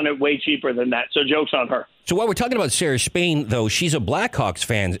would have done it way cheaper than that. So joke's on her. So while we're talking about Sarah Spain, though, she's a Blackhawks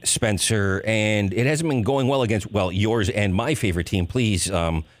fan, Spencer, and it hasn't been going well against yours and my favorite team. Please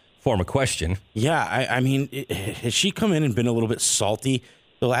form a question. Yeah, I mean, has she come in and been a little bit salty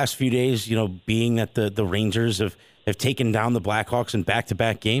the last few days? Being that the Rangers have taken down the Blackhawks in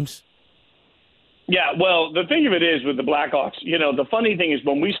back-to-back games? Yeah, well, the thing of it is with the Blackhawks, the funny thing is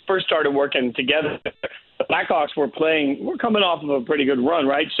when we first started working together, the Blackhawks were coming off of a pretty good run,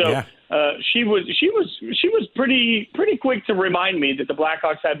 right? So yeah. She was pretty quick to remind me that the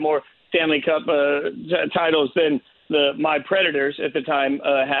Blackhawks had more Stanley Cup titles than my Predators at the time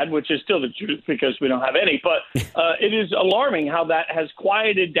had, which is still the truth because we don't have any. But it is alarming how that has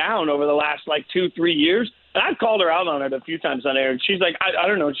quieted down over the last 2-3 years. And I've called her out on it a few times on air, and she's like, I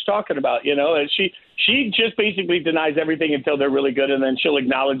don't know what you're talking about, And she just basically denies everything until they're really good, and then she'll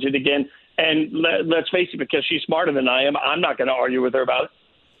acknowledge it again. And let's face it, because she's smarter than I am, I'm not going to argue with her about it.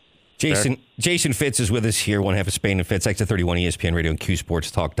 Jason Fitz is with us here, one half of Spain and Fitz, Exit 31, ESPN Radio, and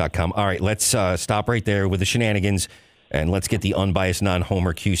QSportsTalk.com. All right, let's stop right there with the shenanigans, and let's get the unbiased,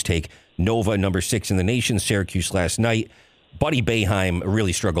 non-homer Q's take. Nova, number 6 in the nation, Syracuse last night. Buddy Boeheim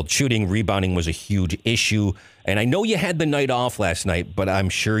really struggled shooting. Rebounding was a huge issue. And I know you had the night off last night, but I'm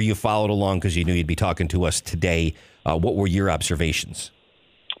sure you followed along because you knew you'd be talking to us today. What were your observations?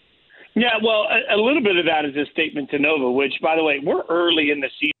 Yeah, well, a little bit of that is a statement to Nova, which, by the way, we're early in the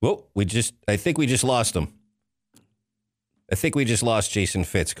season. Well, I think we just lost him. I think we just lost Jason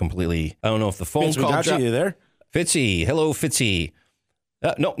Fitz completely. I don't know if the phone call dropped. You there? Fitzy. Hello, Fitzy.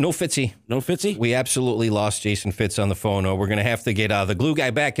 No Fitzy. No Fitzy? We absolutely lost Jason Fitz on the phone. We're going to have to get the glue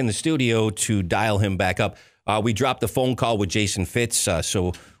guy back in the studio to dial him back up. We dropped the phone call with Jason Fitz,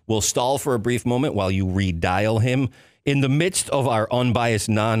 so we'll stall for a brief moment while you redial him. In the midst of our unbiased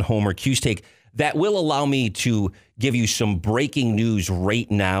non-homer Q's take, that will allow me to give you some breaking news right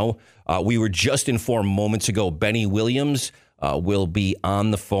now. We were just informed moments ago, Benny Williams will be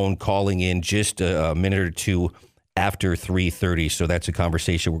on the phone calling in just a minute or two after 3:30. So that's a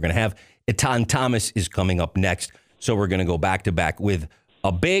conversation we're going to have. Etan Thomas is coming up next. So we're going to go back to back with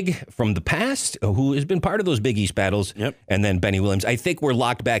a big from the past who has been part of those Big East battles. Yep. And then Benny Williams. I think we're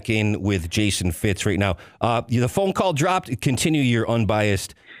locked back in with Jason Fitz right now. The phone call dropped. Continue your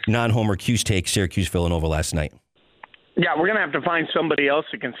unbiased non-homer Q's take, Syracuse Villanova last night. Yeah, we're going to have to find somebody else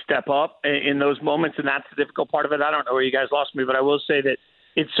who can step up in those moments. And that's the difficult part of it. I don't know where you guys lost me, but I will say that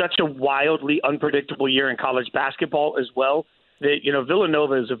it's such a wildly unpredictable year in college basketball as well that,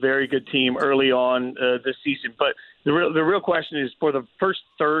 Villanova is a very good team early on this season. But the real question is for the first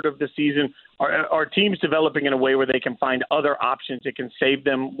third of the season, are teams developing in a way where they can find other options that can save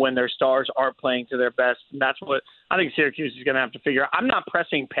them when their stars aren't playing to their best? And that's what I think Syracuse is going to have to figure out. I'm not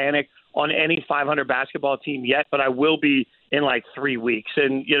pressing panic on any 500 basketball team yet, but I will be in 3 weeks.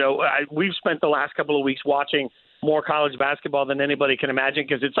 And, we've spent the last couple of weeks watching more college basketball than anybody can imagine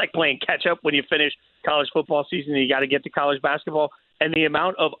because it's like playing catch up when you finish college football season and you got to get to college basketball. And the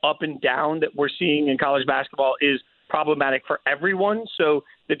amount of up and down that we're seeing in college basketball is problematic for everyone. So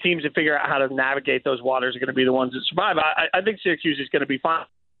the teams that figure out how to navigate those waters are going to be the ones that survive. I think Syracuse is going to be fine.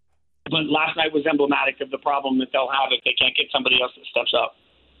 But last night was emblematic of the problem that they'll have if they can't get somebody else that steps up.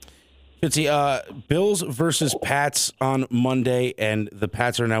 Fitzy, Bills versus Pats on Monday, and the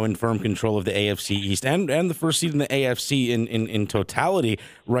Pats are now in firm control of the AFC East and the first seed in the AFC in totality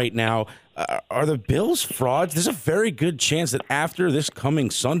right now. Are the Bills frauds? There's a very good chance that after this coming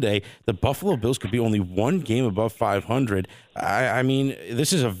Sunday, the Buffalo Bills could be only one game above 500. I mean,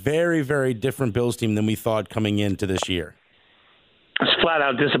 this is a very, very different Bills team than we thought coming into this year. It's flat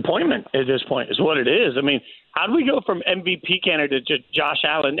out disappointment at this point is what it is. I mean, how do we go from MVP candidate to Josh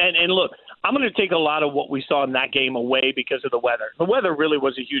Allen? And look, I'm going to take a lot of what we saw in that game away because of the weather. The weather really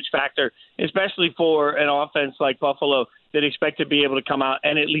was a huge factor, especially for an offense like Buffalo that expect to be able to come out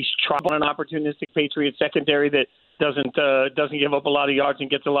and at least try on an opportunistic Patriot secondary that doesn't give up a lot of yards and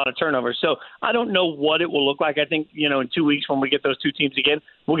gets a lot of turnovers. So I don't know what it will look like. I think, in 2 weeks when we get those two teams again,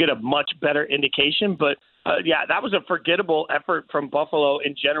 we'll get a much better indication. But, that was a forgettable effort from Buffalo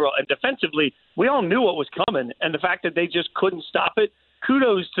in general. And defensively, we all knew what was coming. And the fact that they just couldn't stop it,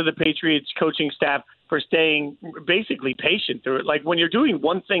 kudos to the Patriots coaching staff for staying basically patient through it. Like, when you're doing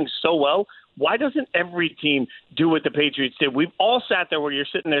one thing so well, why doesn't every team do what the Patriots did? We've all sat there where you're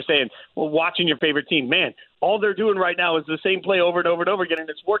sitting there saying, well, watching your favorite team, man, all they're doing right now is the same play over and over and over again, and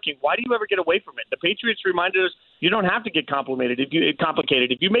it's working. Why do you ever get away from it? The Patriots reminded us you don't have to get complicated.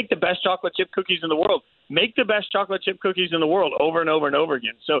 If you make the best chocolate chip cookies in the world, make the best chocolate chip cookies in the world over and over and over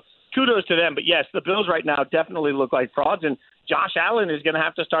again. So kudos to them. But, yes, the Bills right now definitely look like frauds, and Josh Allen is going to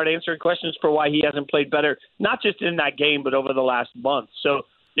have to start answering questions for why he hasn't played better, not just in that game, but over the last month. So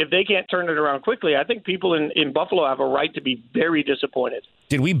if they can't turn it around quickly, I think people in Buffalo have a right to be very disappointed.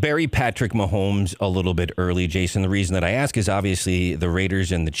 Did we bury Patrick Mahomes a little bit early, Jason? The reason that I ask is obviously the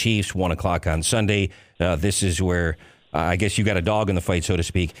Raiders and the Chiefs, 1 o'clock on Sunday. This is where I guess you got a dog in the fight, so to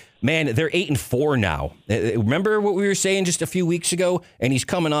speak. Man, they're 8-4 now. Remember what we were saying just a few weeks ago? And he's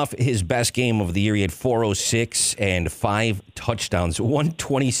coming off his best game of the year. He had 406 and 5 touchdowns,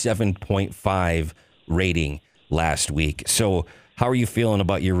 127.5 rating last week. So how are you feeling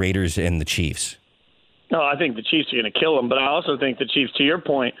about your Raiders and the Chiefs? No, I think the Chiefs are going to kill them, but I also think the Chiefs, to your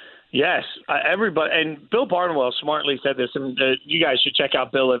point, yes, everybody, and Bill Barnwell smartly said this, and you guys should check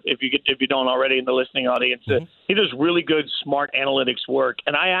out Bill if you don't already in the listening audience. Mm-hmm. He does really good, smart analytics work,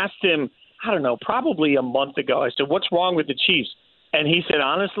 and I asked him, I don't know, probably a month ago, I said, what's wrong with the Chiefs? And he said,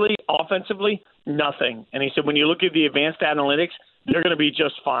 honestly, offensively, nothing. And he said, when you look at the advanced analytics, they're going to be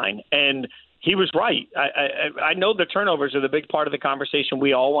just fine. And he was right. I know the turnovers are the big part of the conversation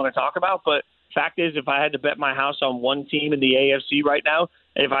we all want to talk about, but fact is, if I had to bet my house on one team in the AFC right now,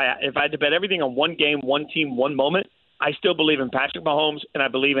 if I had to bet everything on one game, one team, one moment, I still believe in Patrick Mahomes and I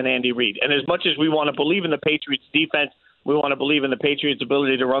believe in Andy Reid. And as much as we want to believe in the Patriots defense, we want to believe in the Patriots'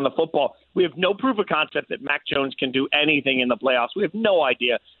 ability to run the football, we have no proof of concept that Mac Jones can do anything in the playoffs. We have no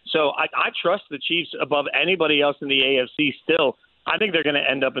idea. So I trust the Chiefs above anybody else in the AFC still. I think they're going to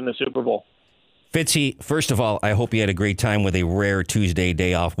end up in the Super Bowl. Fitzy, first of all, I hope you had a great time with a rare Tuesday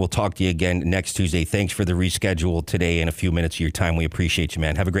day off. We'll talk to you again next Tuesday. Thanks for the reschedule today and a few minutes of your time. We appreciate you,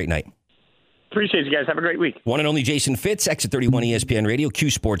 man. Have a great night. Appreciate you guys. Have a great week. One and only Jason Fitz, Exit 31 ESPN Radio,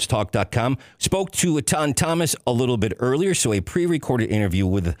 QSportsTalk.com. Spoke to Etan Thomas a little bit earlier, so a pre-recorded interview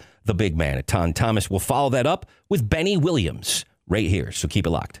with the big man, Etan Thomas. We'll follow that up with Benny Williams right here, so keep it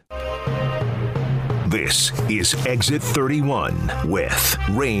locked. This is Exit 31 with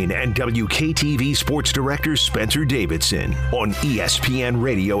Rain and WKTV Sports Director Spencer Davidson on ESPN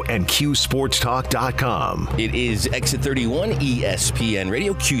Radio and QSportsTalk.com. It is Exit 31, ESPN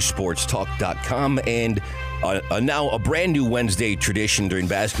Radio, QSportsTalk.com, and now a brand new Wednesday tradition during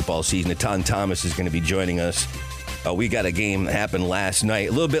basketball season. Etan Thomas is going to be joining us. We got a game that happened last night,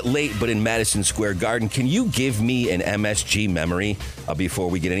 a little bit late, but in Madison Square Garden. Can you give me an MSG memory before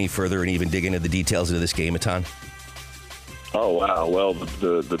we get any further and even dig into the details of this game, Etan? Oh, wow. Well,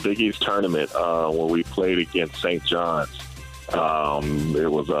 the Big East tournament where we played against St. John's, it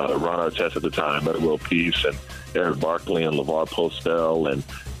was Ron Artest at the time, Metta World Peace, and Eric Barkley and LeVar Postel, and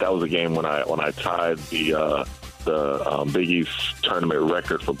that was a game when I tied the Big East tournament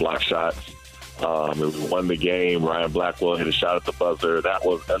record for block shots. We won the game. Ryan Blackwell hit a shot at the buzzer. That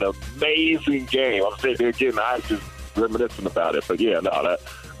was an amazing game. I'm sitting there again, I'm just reminiscing about it. But yeah, that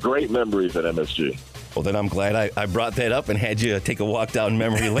great memories at MSG. Well, then I'm glad I brought that up and had you take a walk down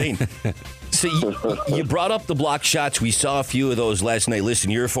memory lane. So you brought up the block shots. We saw a few of those last night. Listen,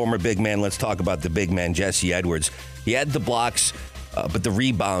 you're a former big man. Let's talk about the big man, Jesse Edwards. He had the blocks, but the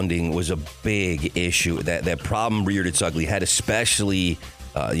rebounding was a big issue. That problem reared its ugly head, especially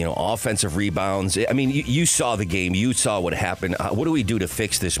offensive rebounds. I mean, you saw the game. You saw what happened. What do we do to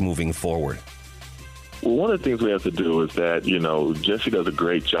fix this moving forward? Well, one of the things we have to do is that, Jesse does a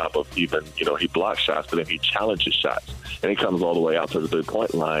great job of even, he blocks shots, but then he challenges shots. And he comes all the way out to the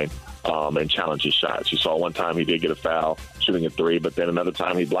three-point line and challenges shots. You saw one time he did get a foul shooting a three, but then another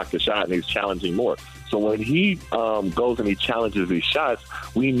time he blocked the shot and he's challenging more. So when he goes and he challenges these shots,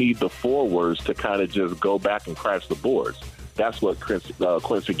 we need the forwards to kind of just go back and crash the boards. That's what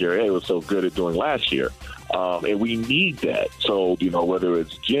Quincy Guerrier was so good at doing last year. And we need that. So, whether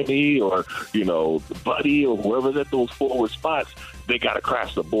it's Jimmy or, Buddy or whoever's at those forward spots, they got to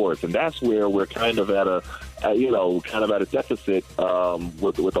crash the boards. And that's where we're kind of at a deficit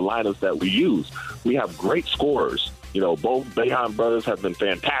with the lineups that we use. We have great scorers. Both Boeheim brothers have been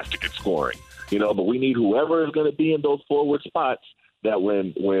fantastic at scoring, but we need whoever is going to be in those forward spots that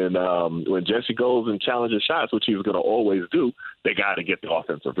when Jesse goes and challenges shots, which he's going to always do, they got to get the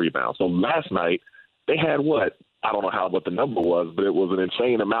offensive rebound. So last night, they had what the number was, but it was an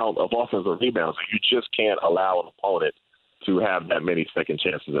insane amount of offensive rebounds. You just can't allow an opponent to have that many second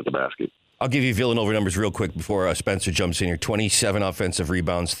chances at the basket. I'll give you Villanova numbers real quick before Spencer jumps in here. 27 offensive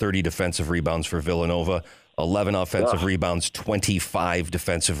rebounds, 30 defensive rebounds for Villanova, 11 offensive rebounds, 25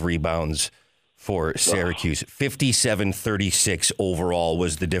 defensive rebounds for Syracuse. 57-36 overall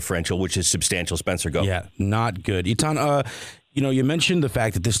was the differential, which is substantial. Spencer, go. Yeah, not good. Eitan, you mentioned the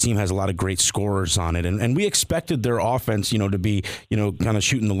fact that this team has a lot of great scorers on it, and we expected their offense, to be, kind of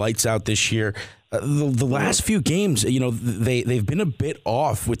shooting the lights out this year. The last few games, they've been a bit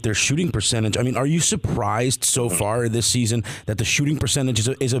off with their shooting percentage. I mean, are you surprised so far this season that the shooting percentage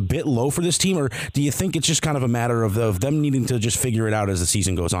is a bit low for this team, or do you think it's just kind of a matter of them needing to just figure it out as the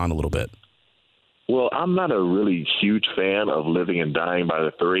season goes on a little bit? Well, I'm not a really huge fan of living and dying by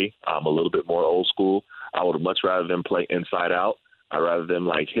the three. I'm a little bit more old school. I would much rather them play inside out. I'd rather them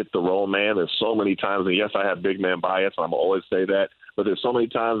hit the roll man. There's so many times, and yes, I have big man bias. I'm always say that, but there's so many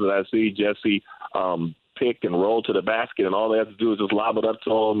times that I see Jesse pick and roll to the basket, and all they have to do is just lob it up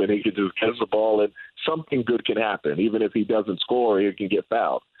to him, and he can just catch the ball, and something good can happen. Even if he doesn't score, he can get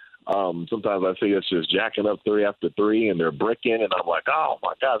fouled. Sometimes I see it's just jacking up three after three, and they're bricking, and I'm like, oh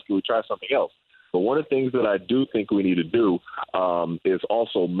my gosh, can we try something else? But one of the things that I do think we need to do is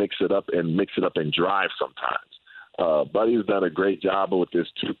also mix it up and drive sometimes. Buddy's done a great job with this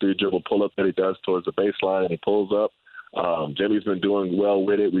 2-3 dribble pull-up that he does towards the baseline, and he pulls up. Jimmy's been doing well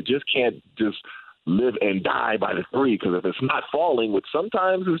with it. We just can't just live and die by the three, because if it's not falling, which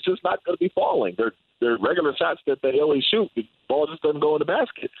sometimes it's just not going to be falling. They're regular shots that they always shoot. The ball just doesn't go in the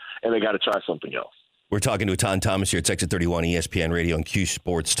basket, and they got to try something else. We're talking to Eitan Thomas here at Exit 31, ESPN Radio, and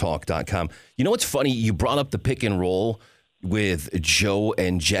QSportsTalk.com. You know what's funny? You brought up the pick and roll with Joe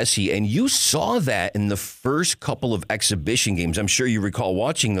and Jesse, and you saw that in the first couple of exhibition games. I'm sure you recall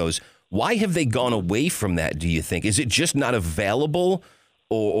watching those. Why have they gone away from that, do you think? Is it just not available,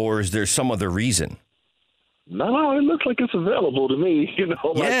 or is there some other reason? No, it looks like it's available to me.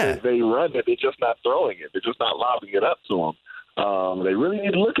 Yeah. They run it, they're just not throwing it. They're just not lobbing it up to them. They really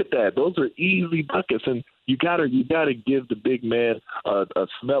need to look at that. Those are easy buckets, and you gotta give the big man a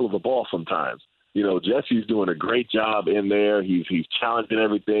smell of the ball sometimes. Jesse's doing a great job in there. He's challenging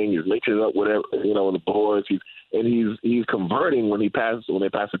everything. He's mixing it up whatever on the boards. He's converting when they pass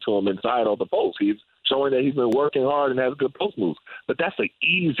it to him inside on the post. He's showing that he's been working hard and has good post moves. But that's an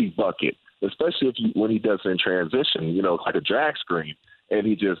easy bucket, especially when he does it in transition. Like a drag screen. And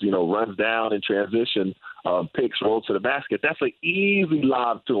he just, runs down in transition, picks, rolls to the basket. That's an easy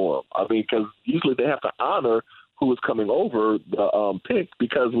lob to him. I mean, because usually they have to honor who is coming over the pick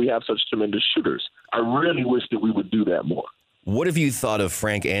because we have such tremendous shooters. I really wish that we would do that more. What have you thought of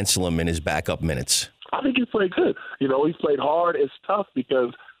Frank Anselem in his backup minutes? I think he played good. He's played hard. It's tough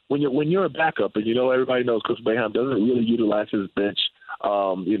because when you're a backup, and everybody knows Coach Boeheim doesn't really utilize his bench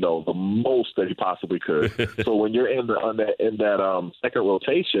the most that he possibly could. So when you're in that second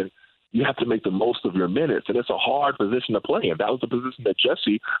rotation, you have to make the most of your minutes, and it's a hard position to play in. That was the position that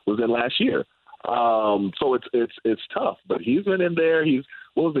Jesse was in last year. So it's tough, but he's been in there.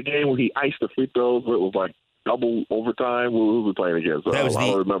 What was the game where he iced the free throws where it was like double overtime? Who was we playing against? I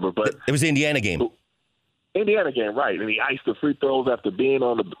don't remember, but it was the Indiana game. Indiana game, right? And he iced the free throws after being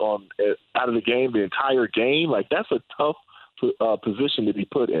out of the game the entire game. Like, that's a tough position to be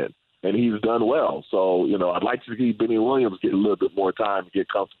put in, and he's done well. So, I'd like to see Benny Williams get a little bit more time to get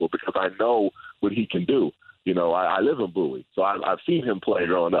comfortable because I know what he can do. I live in Bowie, so I've seen him play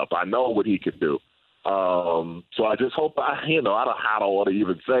growing up. I know what he can do. So I just hope I don't want to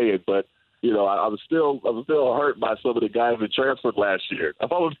even say it, but I was still hurt by some of the guys that transferred last year. I'm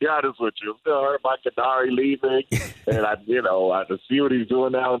going to be honest with you. I'm still hurt by Kadari leaving, and I see what he's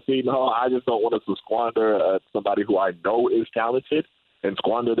doing now in Seton Hall. I just don't want us to squander somebody who I know is talented and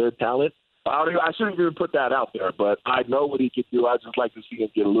squander their talent. I shouldn't even put that out there, but I know what he can do. I just like to see him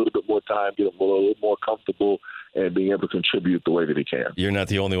get a little bit more time, get him a little more comfortable, and being able to contribute the way that he can. You're not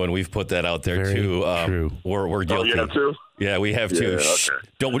the only one. We've put that out there, too. True. We're guilty. Oh, you have too? Yeah, we have too.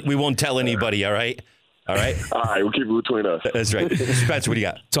 Okay. We won't tell anybody, all right? All right? All right, we'll keep it between us. That's right. Spencer, what do you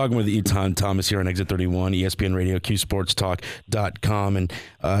got? Talking with Eitan Thomas here on Exit 31, ESPN Radio, QSportsTalk.com. And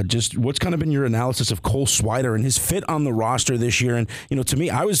just what's kind of been your analysis of Cole Swider and his fit on the roster this year? And, to me,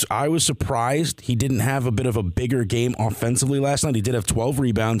 I was surprised he didn't have a bit of a bigger game offensively last night. He did have 12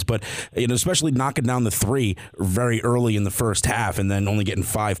 rebounds, but, especially knocking down the three very early in the first half and then only getting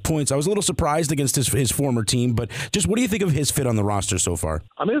 5 points. I was a little surprised against his former team, but just what do you think of his fit on the roster so far?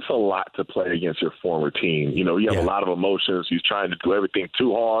 I mean, it's a lot to play against your former team. You have a lot of emotions. He's trying to do everything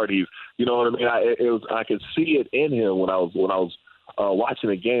too hard. He's, what I mean? I could see it in him when I was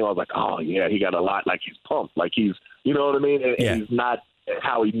watching the game. I was like, oh yeah, he got a lot. Like he's pumped. Like he's, what I mean? And he's not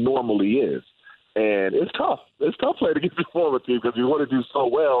how he normally is. And it's tough. It's tough playing against your former team because you want to do so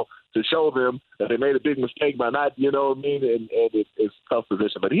well to show them that they made a big mistake by not, you know what I mean? And it's a tough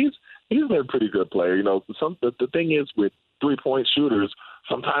position. But he's been a pretty good player. You know, the thing is with 3-point shooters,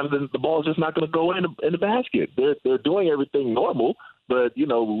 sometimes the ball's just not going to go in the basket. They're doing everything normal, but, you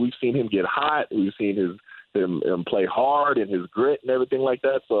know, we've seen him get hot. We've seen him play hard and his grit and everything like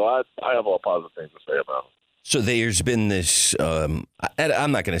that. So I have all positive things to say about him. So there's been this, I'm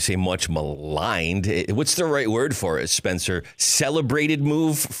not going to say much maligned. What's the right word for it, Spencer? Celebrated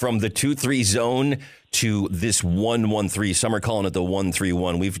move from the 2-3 zone to this 1-1-3. Some are calling it the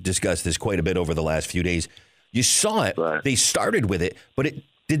 1-3-1. We've discussed this quite a bit over the last few days. You saw it. Right. They started with it, but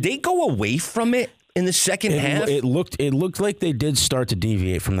did they go away from it in the second half? It looked like they did start to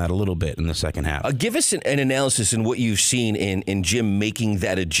deviate from that a little bit in the second half. Give us an analysis in what you've seen in Jim making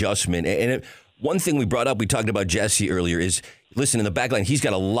that adjustment. And one thing we brought up, we talked about Jesse earlier, is, listen, in the back line, he's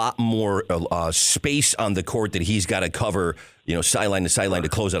got a lot more space on the court that he's got to cover, you know, sideline to sideline to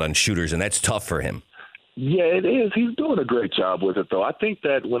close out on shooters, and that's tough for him. Yeah, it is. He's doing a great job with it, though. I think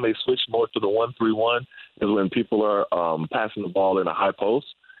that when they switch more to the 1-3-1 is when people are passing the ball in a high post,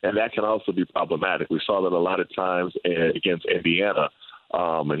 and that can also be problematic. We saw that a lot of times against Indiana,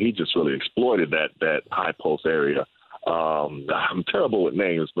 and he just really exploited that high post area. I'm terrible with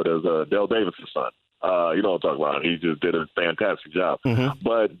names, but it was Dale Davis' son. You know what I'm talking about. He just did a fantastic job. Mm-hmm.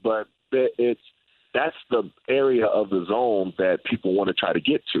 But that's the area of the zone that people want to try to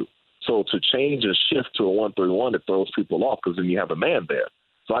get to. So to change and shift to a 1-3-1, it throws people off because then you have a man there.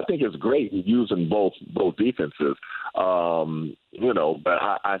 So I think it's great using both defenses. You know, but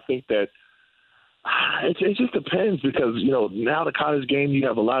I think that it just depends because, you know, now the college game, you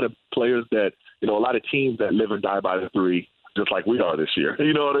have a lot of players that, you know, a lot of teams that live and die by the three, just like we are this year.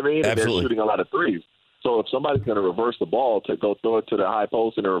 You know what I mean? Absolutely. And they're shooting a lot of threes. So if somebody's going to reverse the ball to go throw it to the high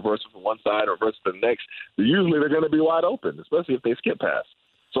post and then reverse it from one side or reverse it to the next, usually they're going to be wide open, especially if they skip pass.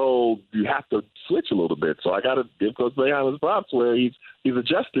 So you have to switch a little bit. So I got to give Coach Boeheim his props where he's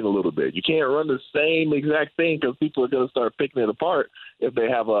adjusting a little bit. You can't run the same exact thing because people are going to start picking it apart if they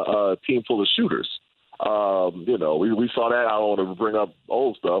have a team full of shooters. You know, we saw that. I don't want to bring up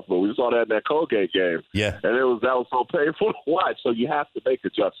old stuff, but we saw that in that Colgate game. Yeah. And that was so painful to watch. So you have to make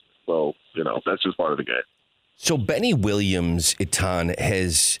adjustments. So, you know, that's just part of the game. So Benny Williams, Etan,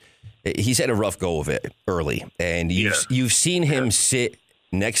 he's had a rough go of it early. And you've seen him sit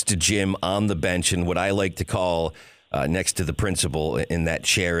next to Jim on the bench and what I like to call next to the principal in that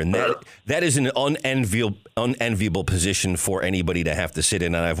chair. And that is an unenviable position for anybody to have to sit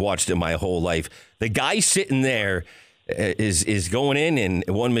in. And I've watched it my whole life. The guy sitting there is going in and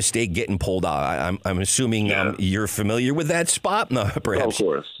one mistake getting pulled out. I'm assuming you're familiar with that spot. No, perhaps of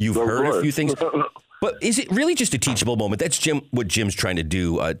course. You've heard a few things. But is it really just a teachable moment? That's what Jim's trying to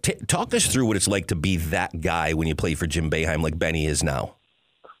do. Talk us through what it's like to be that guy when you play for Jim Boeheim like Benny is now.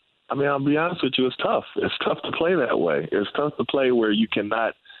 I mean, I'll be honest with you, it's tough. It's tough to play that way. It's tough to play where you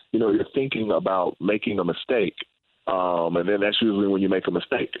cannot, you know, you're thinking about making a mistake. And then that's usually when you make a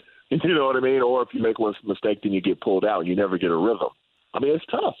mistake. You know what I mean? Or if you make one mistake, then you get pulled out and you never get a rhythm. I mean, it's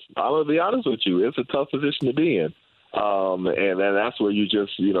tough. I'm going to be honest with you. It's a tough position to be in. And then that's where you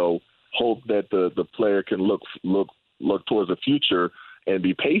just, you know, hope that the player can look towards the future and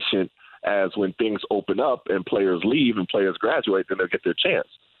be patient as when things open up and players leave and players graduate, then they'll get their chance.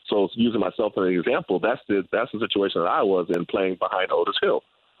 So using myself as an example, that's the situation that I was in playing behind Otis Hill,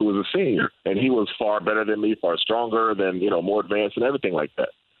 who was a senior, and he was far better than me, far stronger than, you know, more advanced and everything like that.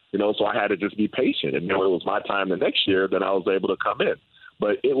 You know, so I had to just be patient. And when it was my time the next year, then I was able to come in.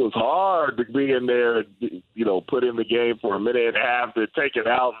 But it was hard to be in there and, you know, put in the game for a minute and a half to take it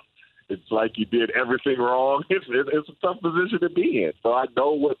out. It's like you did everything wrong. It's a tough position to be in. So I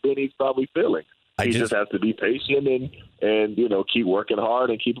know what Benny's probably feeling. He just has to be patient and you know, keep working hard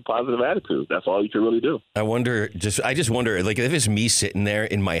and keep a positive attitude. That's all you can really do. I just wonder, like, if it's me sitting there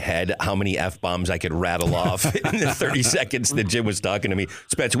in my head, how many F-bombs I could rattle off in the 30 seconds that Jim was talking to me.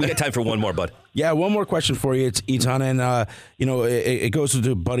 Spencer, we got time for one more, bud. Yeah, one more question for you. It's Etan, and you know, it goes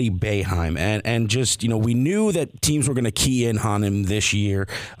to Buddy Boeheim, and just, you know, we knew that teams were going to key in on him this year.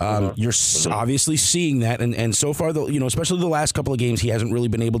 You're obviously seeing that, and so far, you know, especially the last couple of games, he hasn't really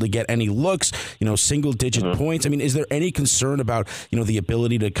been able to get any looks. You know, single-digit points. I mean, is there any concern about, you know, the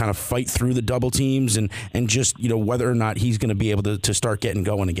ability to kind of fight through the double teams and just, you know, whether or not he's going to be able to start getting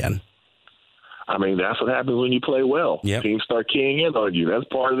going again? I mean, that's what happens when you play well. Yep. Teams start keying in on you. That's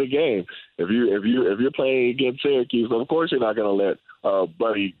part of the game. If you're playing against Syracuse, of course you're not going to let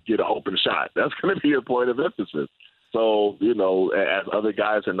Buddy get an open shot. That's going to be a point of emphasis. So, you know, as other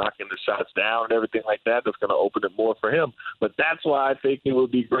guys are knocking the shots down and everything like that, that's going to open it more for him. But that's why I think it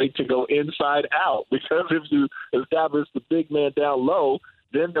would be great to go inside out, because if you establish the big man down low,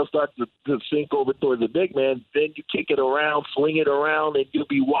 then they'll start to sink over towards the big man. Then you kick it around, swing it around, and you'll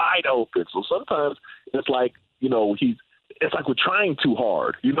be wide open. So sometimes it's like, it's like we're trying too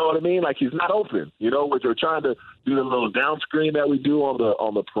hard. You know what I mean? Like he's not open. We're trying to do the little down screen that we do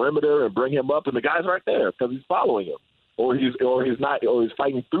on the perimeter and bring him up, and the guy's right there because he's following him, or he's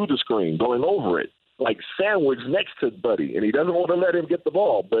fighting through the screen, going over it, like sandwiched next to Buddy, and he doesn't want to let him get the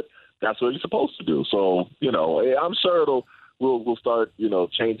ball, but that's what he's supposed to do. So I'm sure we'll start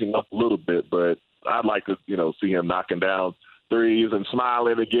changing up a little bit, but I'd like to see him knocking down threes and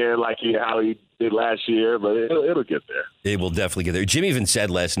smiling again like how he did last year, but it'll get there. It will definitely get there. Jim even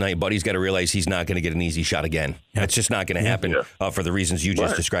said last night, Buddy's got to realize he's not going to get an easy shot again. That's just not going to happen for the reasons you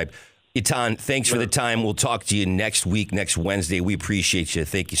just described. Etan, thanks for the time. We'll talk to you next week, next Wednesday. We appreciate you.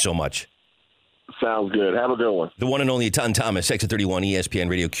 Thank you so much. Sounds good. Have a good one. The one and only Etan Thomas, Exit 31, ESPN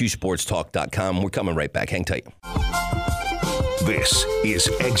Radio, QSportsTalk.com. We're coming right back. Hang tight. This is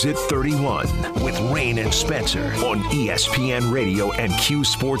Exit 31 with Rain and Spencer on ESPN Radio and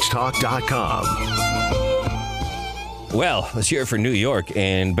QSportsTalk.com. Well, let's hear it for New York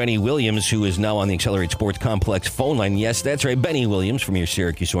and Benny Williams, who is now on the Accelerate Sports Complex phone line. Yes, that's right. Benny Williams from your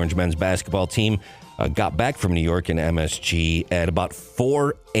Syracuse Orange men's basketball team got back from New York and MSG at about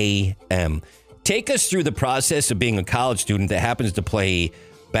 4 a.m. Take us through the process of being a college student that happens to play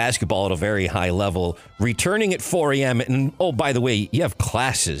basketball at a very high level, returning at 4 a.m. And, oh, by the way, you have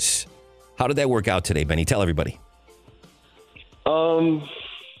classes. How did that work out today, Benny? Tell everybody.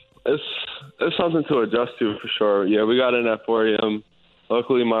 It's something to adjust to for sure. Yeah, we got in at 4 a.m.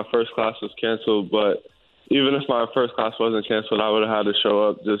 Luckily, my first class was canceled, but even if my first class wasn't canceled, I would have had to show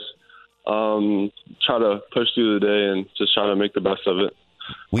up, just try to push through the day and just try to make the best of it.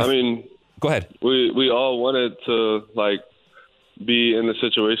 Go ahead. We all wanted to, be in the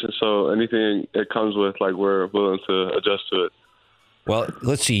situation, so anything it comes with, we're willing to adjust to it. Well,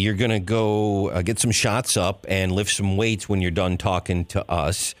 let's see. You're going to go get some shots up and lift some weights when you're done talking to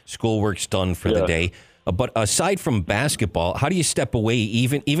us. Schoolwork's done for the day. But aside from basketball, how do you step away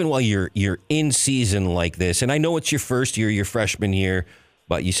even while you're in season like this? And I know it's your first year, your freshman year,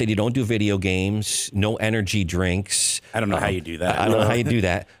 but you said you don't do video games, no energy drinks. I don't know how you do that. I don't know how you do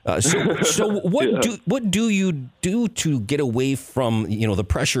that. So what do you do to get away from the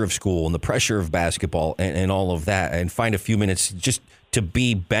pressure of school and the pressure of basketball and all of that, and find a few minutes just to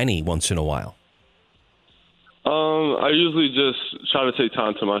be Benny once in a while? I usually just try to take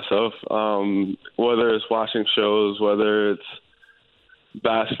time to myself, whether it's watching shows, whether it's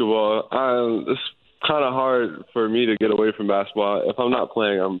basketball. It's kind of hard for me to get away from basketball. If I'm not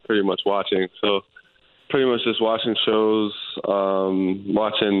playing, I'm pretty much watching. So pretty much just watching shows,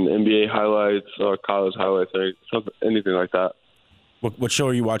 watching NBA highlights or college highlights or anything like that. What show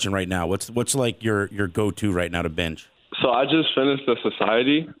are you watching right now? What's like your go-to right now to binge? So I just finished The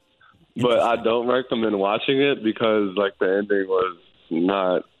Society, but I don't recommend watching it because the ending was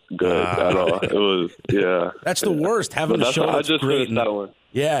not good at all. It was, That's the worst, having a show that's I just great. finished that one.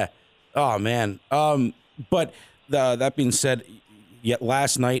 Yeah. Oh, man. But that being said,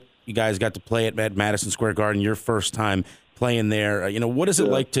 last night you guys got to play at Madison Square Garden, your first time playing there. What is it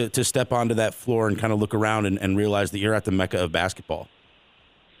like to step onto that floor and kind of look around and realize that you're at the mecca of basketball?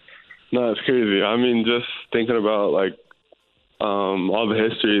 No, it's crazy. Just thinking about, all the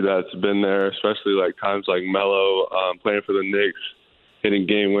history that's been there, especially, times like Melo playing for the Knicks, hitting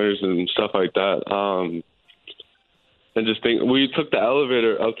game winners and stuff like that. And just think, we took the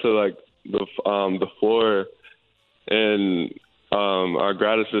elevator up to the floor, and our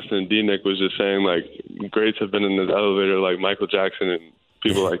grad assistant D-Nick was just saying greats have been in this elevator like Michael Jackson and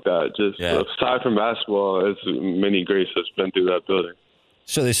people like that. Just aside from basketball, as many greats that's been through that building.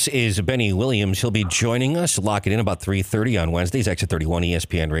 So this is Benny Williams. He'll be joining us. Lock it in about 3:30 on Wednesdays. Exit 31,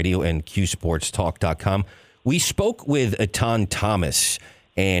 ESPN Radio and QSportsTalk.com. We spoke with Etan Thomas,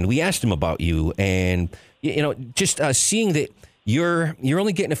 and we asked him about you, and just seeing that you're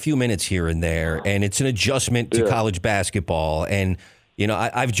only getting a few minutes here and there, and it's an adjustment to college basketball. And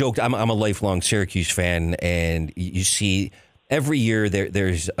I've joked I'm a lifelong Syracuse fan, and you see every year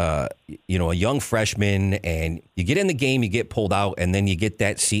there's a young freshman, and you get in the game, you get pulled out, and then you get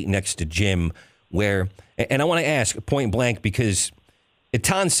that seat next to Jim. And I want to ask point blank, because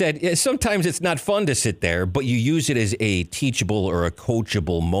Etan said sometimes it's not fun to sit there, but you use it as a teachable or a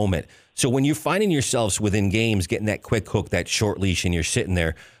coachable moment. So when you're finding yourselves within games, getting that quick hook, that short leash, and you're sitting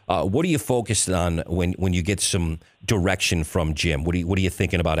there, what are you focused on when you get some direction from Jim? What are you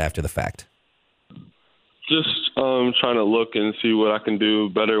thinking about after the fact? Just trying to look and see what I can do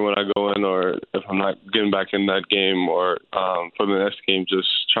better when I go in, or if I'm not getting back in that game, or for the next game, just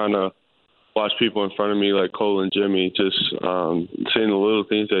trying to watch people in front of me like Cole and Jimmy, just seeing the little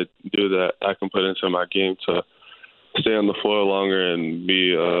things they do that I can put into my game to stay on the floor longer and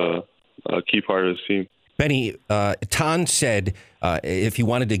be a key part of this team. Benny, Ton said if he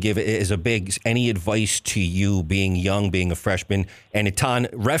wanted to give any advice to you being young, being a freshman, and Ton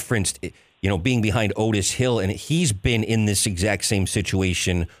referenced being behind Otis Hill, and he's been in this exact same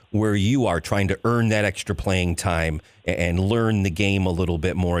situation where you are trying to earn that extra playing time and learn the game a little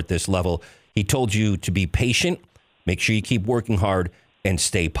bit more at this level. He told you to be patient, make sure you keep working hard, and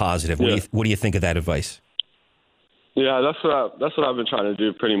stay positive. Yeah. What do you think of that advice? Yeah, that's what I've been trying to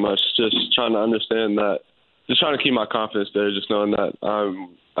do pretty much, just trying to understand that, just trying to keep my confidence there, just knowing that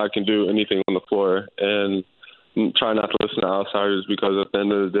I can do anything on the floor, and try not to listen to outsiders, because at the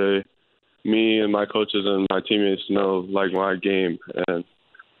end of the day, me and my coaches and my teammates know like my game and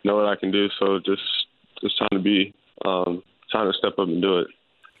know what I can do. So just trying to step up and do it.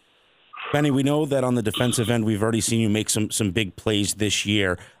 Benny, we know that on the defensive end, we've already seen you make some big plays this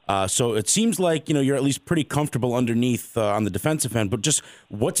year. So it seems like you're at least pretty comfortable underneath on the defensive end. But just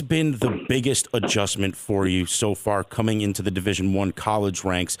what's been the biggest adjustment for you so far coming into the Division I college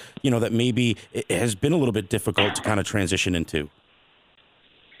ranks? That maybe it has been a little bit difficult to kind of transition into.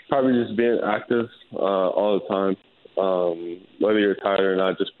 Probably just being active all the time, whether you're tired or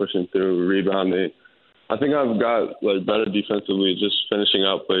not, just pushing through, rebounding. I think I've got better defensively, just finishing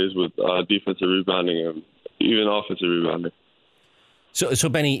out plays with defensive rebounding and even offensive rebounding. So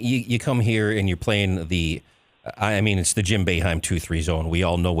Benny, you come here and you're playing it's the Jim Boeheim 2-3 zone. We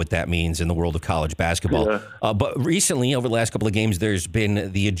all know what that means in the world of college basketball. Yeah. But recently, over the last couple of games, there's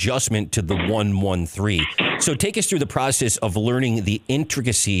been the adjustment to the 1-1-3. So take us through the process of learning the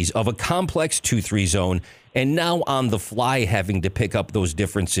intricacies of a complex 2-3 zone, and now on the fly having to pick up those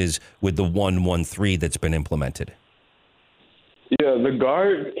differences with the 1-1-3 that's been implemented. Yeah, the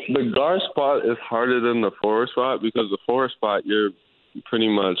guard spot is harder than the forward spot, because the forward spot you're pretty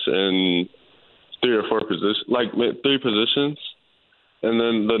much in 3 or 4 positions, 3 positions, and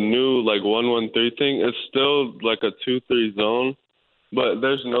then the new 1-1-3 thing is still like a 2-3 zone, but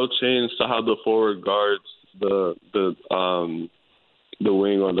there's no change to how the forward guards the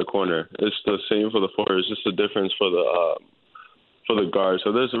wing or the corner. It's the same for the forward. It's just a difference for the guard.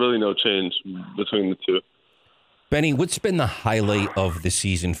 So there's really no change between the two. Benny, what's been the highlight of the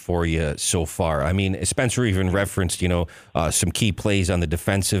season for you so far? I mean, Spencer even referenced, some key plays on the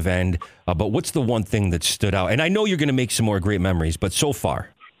defensive end. But what's the one thing that stood out? And I know you're going to make some more great memories, but so far.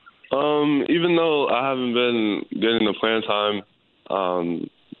 Even though I haven't been getting the playing time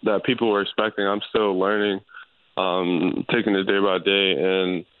that people were expecting, I'm still learning, taking it day by day.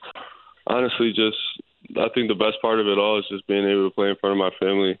 And honestly, I think the best part of it all is just being able to play in front of my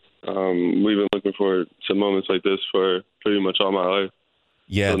family. We've been looking forward to moments like this for pretty much all my life.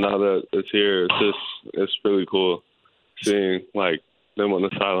 Yeah. So now that it's here, it's really cool seeing them on the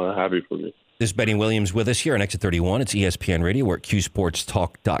sideline happy for me. This is Benny Williams with us here on Exit 31. It's ESPN Radio. We're at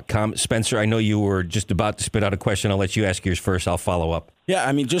QSportsTalk.com. Spencer, I know you were just about to spit out a question. I'll let you ask yours first. I'll follow up. Yeah,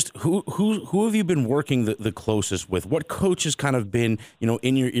 I mean, just who have you been working the closest with? What coach has kind of been,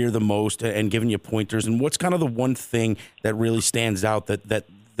 in your ear the most and giving you pointers? And what's kind of the one thing that really stands out that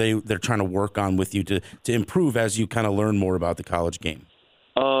they're trying to work on with you to improve as you kind of learn more about the college game?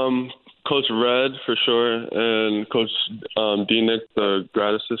 Coach Red, for sure, and Coach D-Nick, the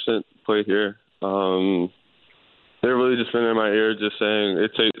grad assistant, played here. They've really just been in my ear just saying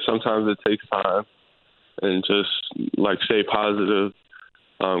sometimes it takes time, and just stay positive,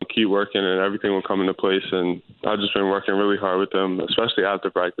 keep working, and everything will come into place. And I've just been working really hard with them, especially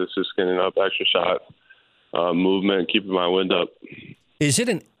after practice, just getting up extra shots, movement, keeping my wind up. Is it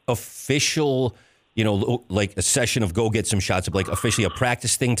an official, a session of go get some shots, of officially a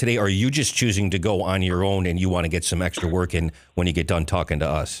practice thing today, or are you just choosing to go on your own and you want to get some extra work in when you get done talking to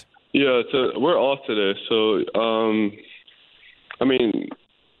us? Yeah, we're off today, so I'm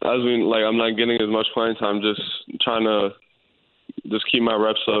not getting as much playing time. Just trying to keep my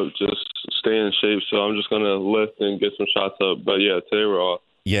reps up, just stay in shape. So I'm just gonna lift and get some shots up. But yeah, today we're off.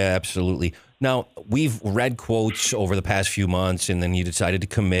 Yeah, absolutely. Now, we've read quotes over the past few months, and then you decided to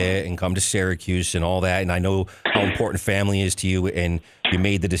commit and come to Syracuse and all that. And I know how important family is to you, and you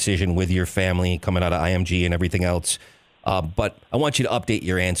made the decision with your family coming out of IMG and everything else. But I want you to update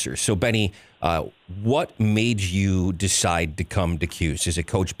your answer. So, Benny, what made you decide to come to Cuse? Is it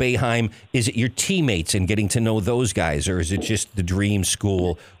Coach Boeheim? Is it your teammates and getting to know those guys? Or is it just the dream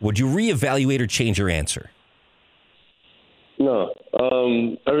school? Would you reevaluate or change your answer? No.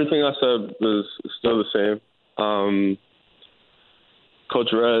 Everything I said was still the same. Coach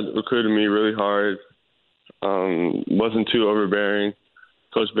Red recruited me really hard. Wasn't too overbearing.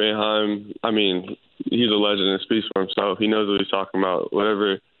 Coach Boeheim, I mean, he's a legend and speaks for himself. He knows what he's talking about.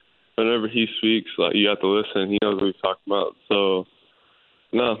 Whenever he speaks, like, you have to listen. He knows what he's talking about. So,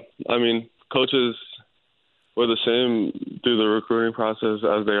 no, I mean, coaches were the same through the recruiting process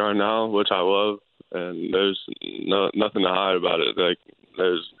as they are now, which I love. And there's nothing to hide about it.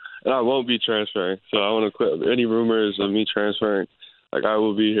 And I won't be transferring. So I want to quit any rumors of me transferring. Like, I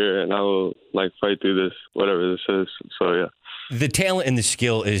will be here and I will fight through this, whatever this is. So yeah. The talent and the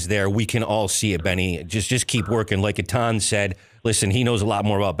skill is there. We can all see it, Benny. Just keep working. Like Atan said, listen, he knows a lot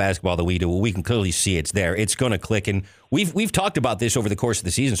more about basketball than we do. We can clearly see it's there. It's going to click. And we've talked about this over the course of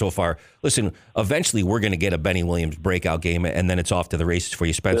the season so far. Listen, eventually we're going to get a Benny Williams breakout game, and then it's off to the races for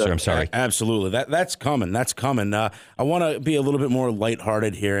you, Spencer. Yeah, I'm sorry. Absolutely. That's coming. That's coming. I want to be a little bit more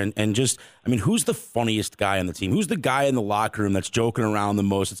lighthearted here and just, I mean, who's the funniest guy on the team? Who's the guy in the locker room that's joking around the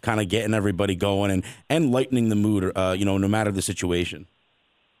most? It's kind of getting everybody going and lightening the mood, no matter the situation.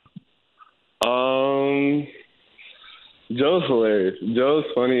 Joe's hilarious. Joe's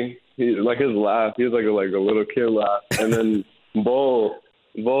funny. His laugh. He has like a little kid laugh. And then Bull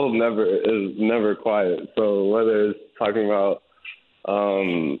is never quiet. So whether it's talking about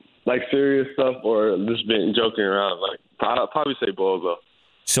serious stuff or just joking around, I'll probably say Bull though.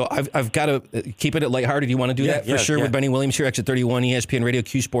 So I've got to keep it lighthearted. You want to do that for sure with Benny Williams here, Exit 31, ESPN Radio,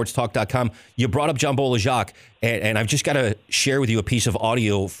 QSportsTalk.com. You brought up John Bol-Ajak, and I've just got to share with you a piece of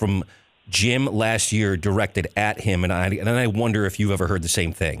audio from Jim last year directed at him, and I wonder if you've ever heard the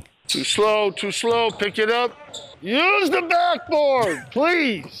same thing. Too slow. Pick it up. Use the backboard,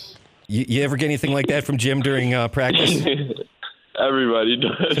 please. You ever get anything like that from Jim during practice? Everybody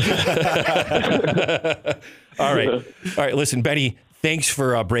does. All right. Listen, Benny, thanks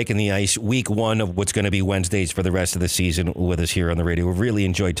for breaking the ice. Week 1 of what's going to be Wednesdays for the rest of the season with us here on the radio. We really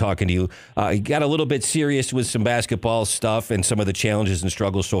enjoyed talking to you. You got a little bit serious with some basketball stuff and some of the challenges and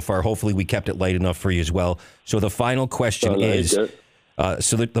struggles so far. Hopefully we kept it light enough for you as well. So the final question is...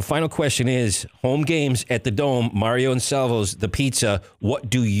 the final question is, home games at the Dome, Mario and Salvo's, the pizza, what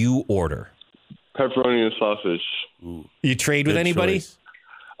do you order? Pepperoni and sausage. Ooh. You trade with anybody? Choice.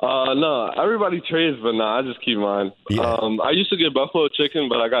 No, everybody trades, but I just keep mine. Yeah. I used to get buffalo chicken,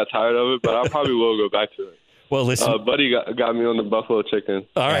 but I got tired of it, but I probably will go back to it. Well, listen. Buddy got me on the buffalo chicken.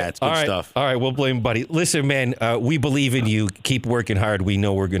 All right. It's good stuff. All right, we'll blame Buddy. Listen, man, we believe in you. Keep working hard. We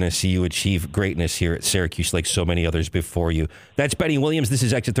know we're going to see you achieve greatness here at Syracuse like so many others before you. That's Benny Williams. This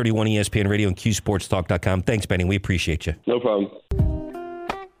is Exit 31 ESPN Radio and QSportsTalk.com. Thanks, Benny. We appreciate you. No problem.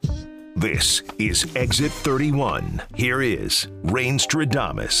 This is Exit 31. Here is Rain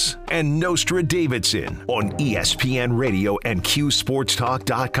Stradamus and Nostra Davidson on ESPN Radio and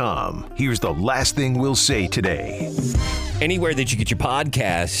QSportsTalk.com. Here's the last thing we'll say today. Anywhere that you get your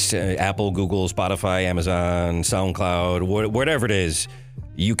podcasts, Apple, Google, Spotify, Amazon, SoundCloud, whatever it is,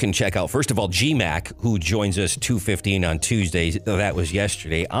 you can check out, first of all, GMAC, who joins us 2:15 on Tuesdays. That was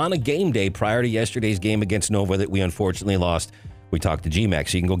yesterday. On a game day prior to yesterday's game against Nova that we unfortunately lost, we talked to GMAC,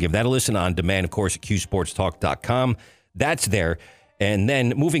 so you can go give that a listen on demand, of course, at QSportsTalk.com. That's there. And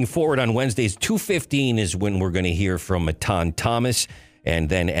then moving forward on Wednesdays, 2:15 is when we're going to hear from Atan Thomas. And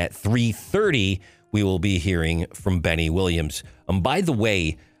then at 3:30, we will be hearing from Benny Williams. By the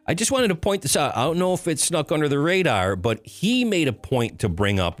way, I just wanted to point this out. I don't know if it snuck under the radar, but he made a point to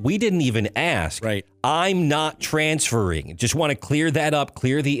bring up. We didn't even ask. Right. I'm not transferring. Just want to clear that up,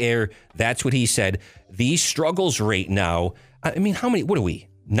 clear the air. That's what he said. These struggles right now, I mean, what are we,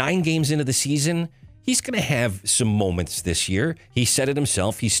 9 games into the season? He's going to have some moments this year. He said it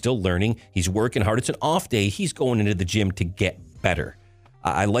himself. He's still learning. He's working hard. It's an off day. He's going into the gym to get better.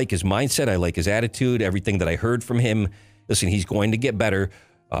 I like his mindset. I like his attitude, everything that I heard from him. Listen, he's going to get better.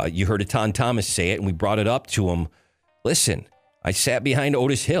 You heard Atan Thomas say it, and we brought it up to him. Listen, I sat behind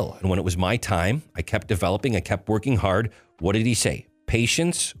Otis Hill, and when it was my time, I kept developing. I kept working hard. What did he say?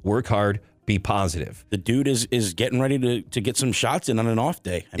 Patience, work hard, be positive. The dude is getting ready to get some shots in on an off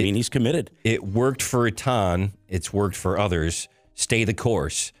day. I mean, he's committed. It worked for Atan. It's worked for others. Stay the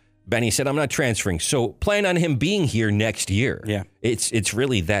course. Benny said, I'm not transferring. So plan on him being here next year. Yeah. It's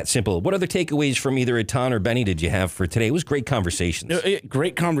really that simple. What other takeaways from either Atan or Benny did you have for today? It was great conversations.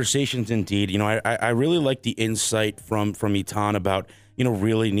 Great conversations indeed. I really like the insight from Atan about,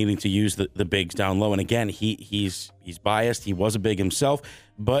 really needing to use the bigs down low. And again, he's biased. He was a big himself.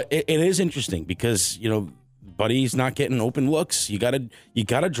 But it is interesting because, Buddy's not getting open looks. You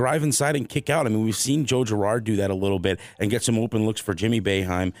gotta drive inside and kick out. I mean, we've seen Joe Girard do that a little bit and get some open looks for Jimmy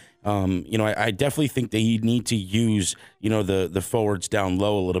Boeheim. I definitely think that you need to use, the forwards down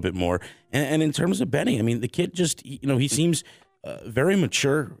low a little bit more. And in terms of Benny, I mean, the kid just, he seems very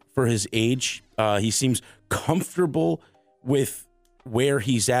mature for his age. He seems comfortable with where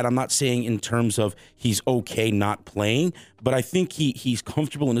he's at. I'm not saying in terms of he's okay not playing, but I think he's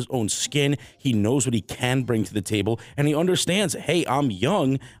comfortable in his own skin. He knows what he can bring to the table, and he understands, hey, I'm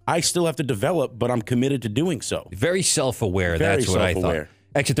young. I still have to develop, but I'm committed to doing so. Very self-aware. Very That's what self-aware. I thought.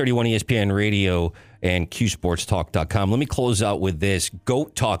 Exit 31 ESPN Radio and QSportsTalk.com. Let me close out with this.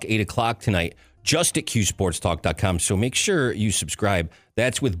 GOAT Talk, 8 o'clock tonight, just at QSportsTalk.com. So make sure you subscribe.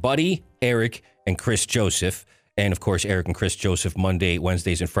 That's with Buddy, Eric, and Chris Joseph. And, of course, Eric and Chris Joseph, Monday,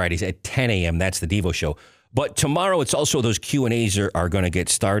 Wednesdays, and Fridays at 10 a.m. That's the Devo Show. But tomorrow, it's also those Q&As are going to get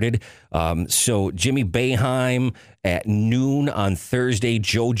started. So Jimmy Boeheim at noon on Thursday,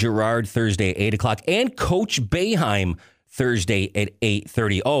 Joe Girard Thursday at 8 o'clock, and Coach Boeheim Thursday at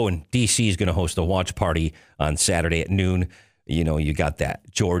 8:30. Oh, and DC is going to host a watch party on Saturday at noon. You know, you got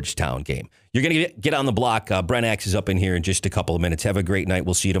that Georgetown game. You're going to get on the block. Brent Axe is up in here in just a couple of minutes. Have a great night.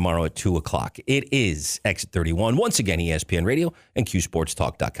 We'll see you tomorrow at 2 o'clock. It is Exit 31. Once again, ESPN Radio and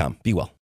QSportsTalk.com. Be well.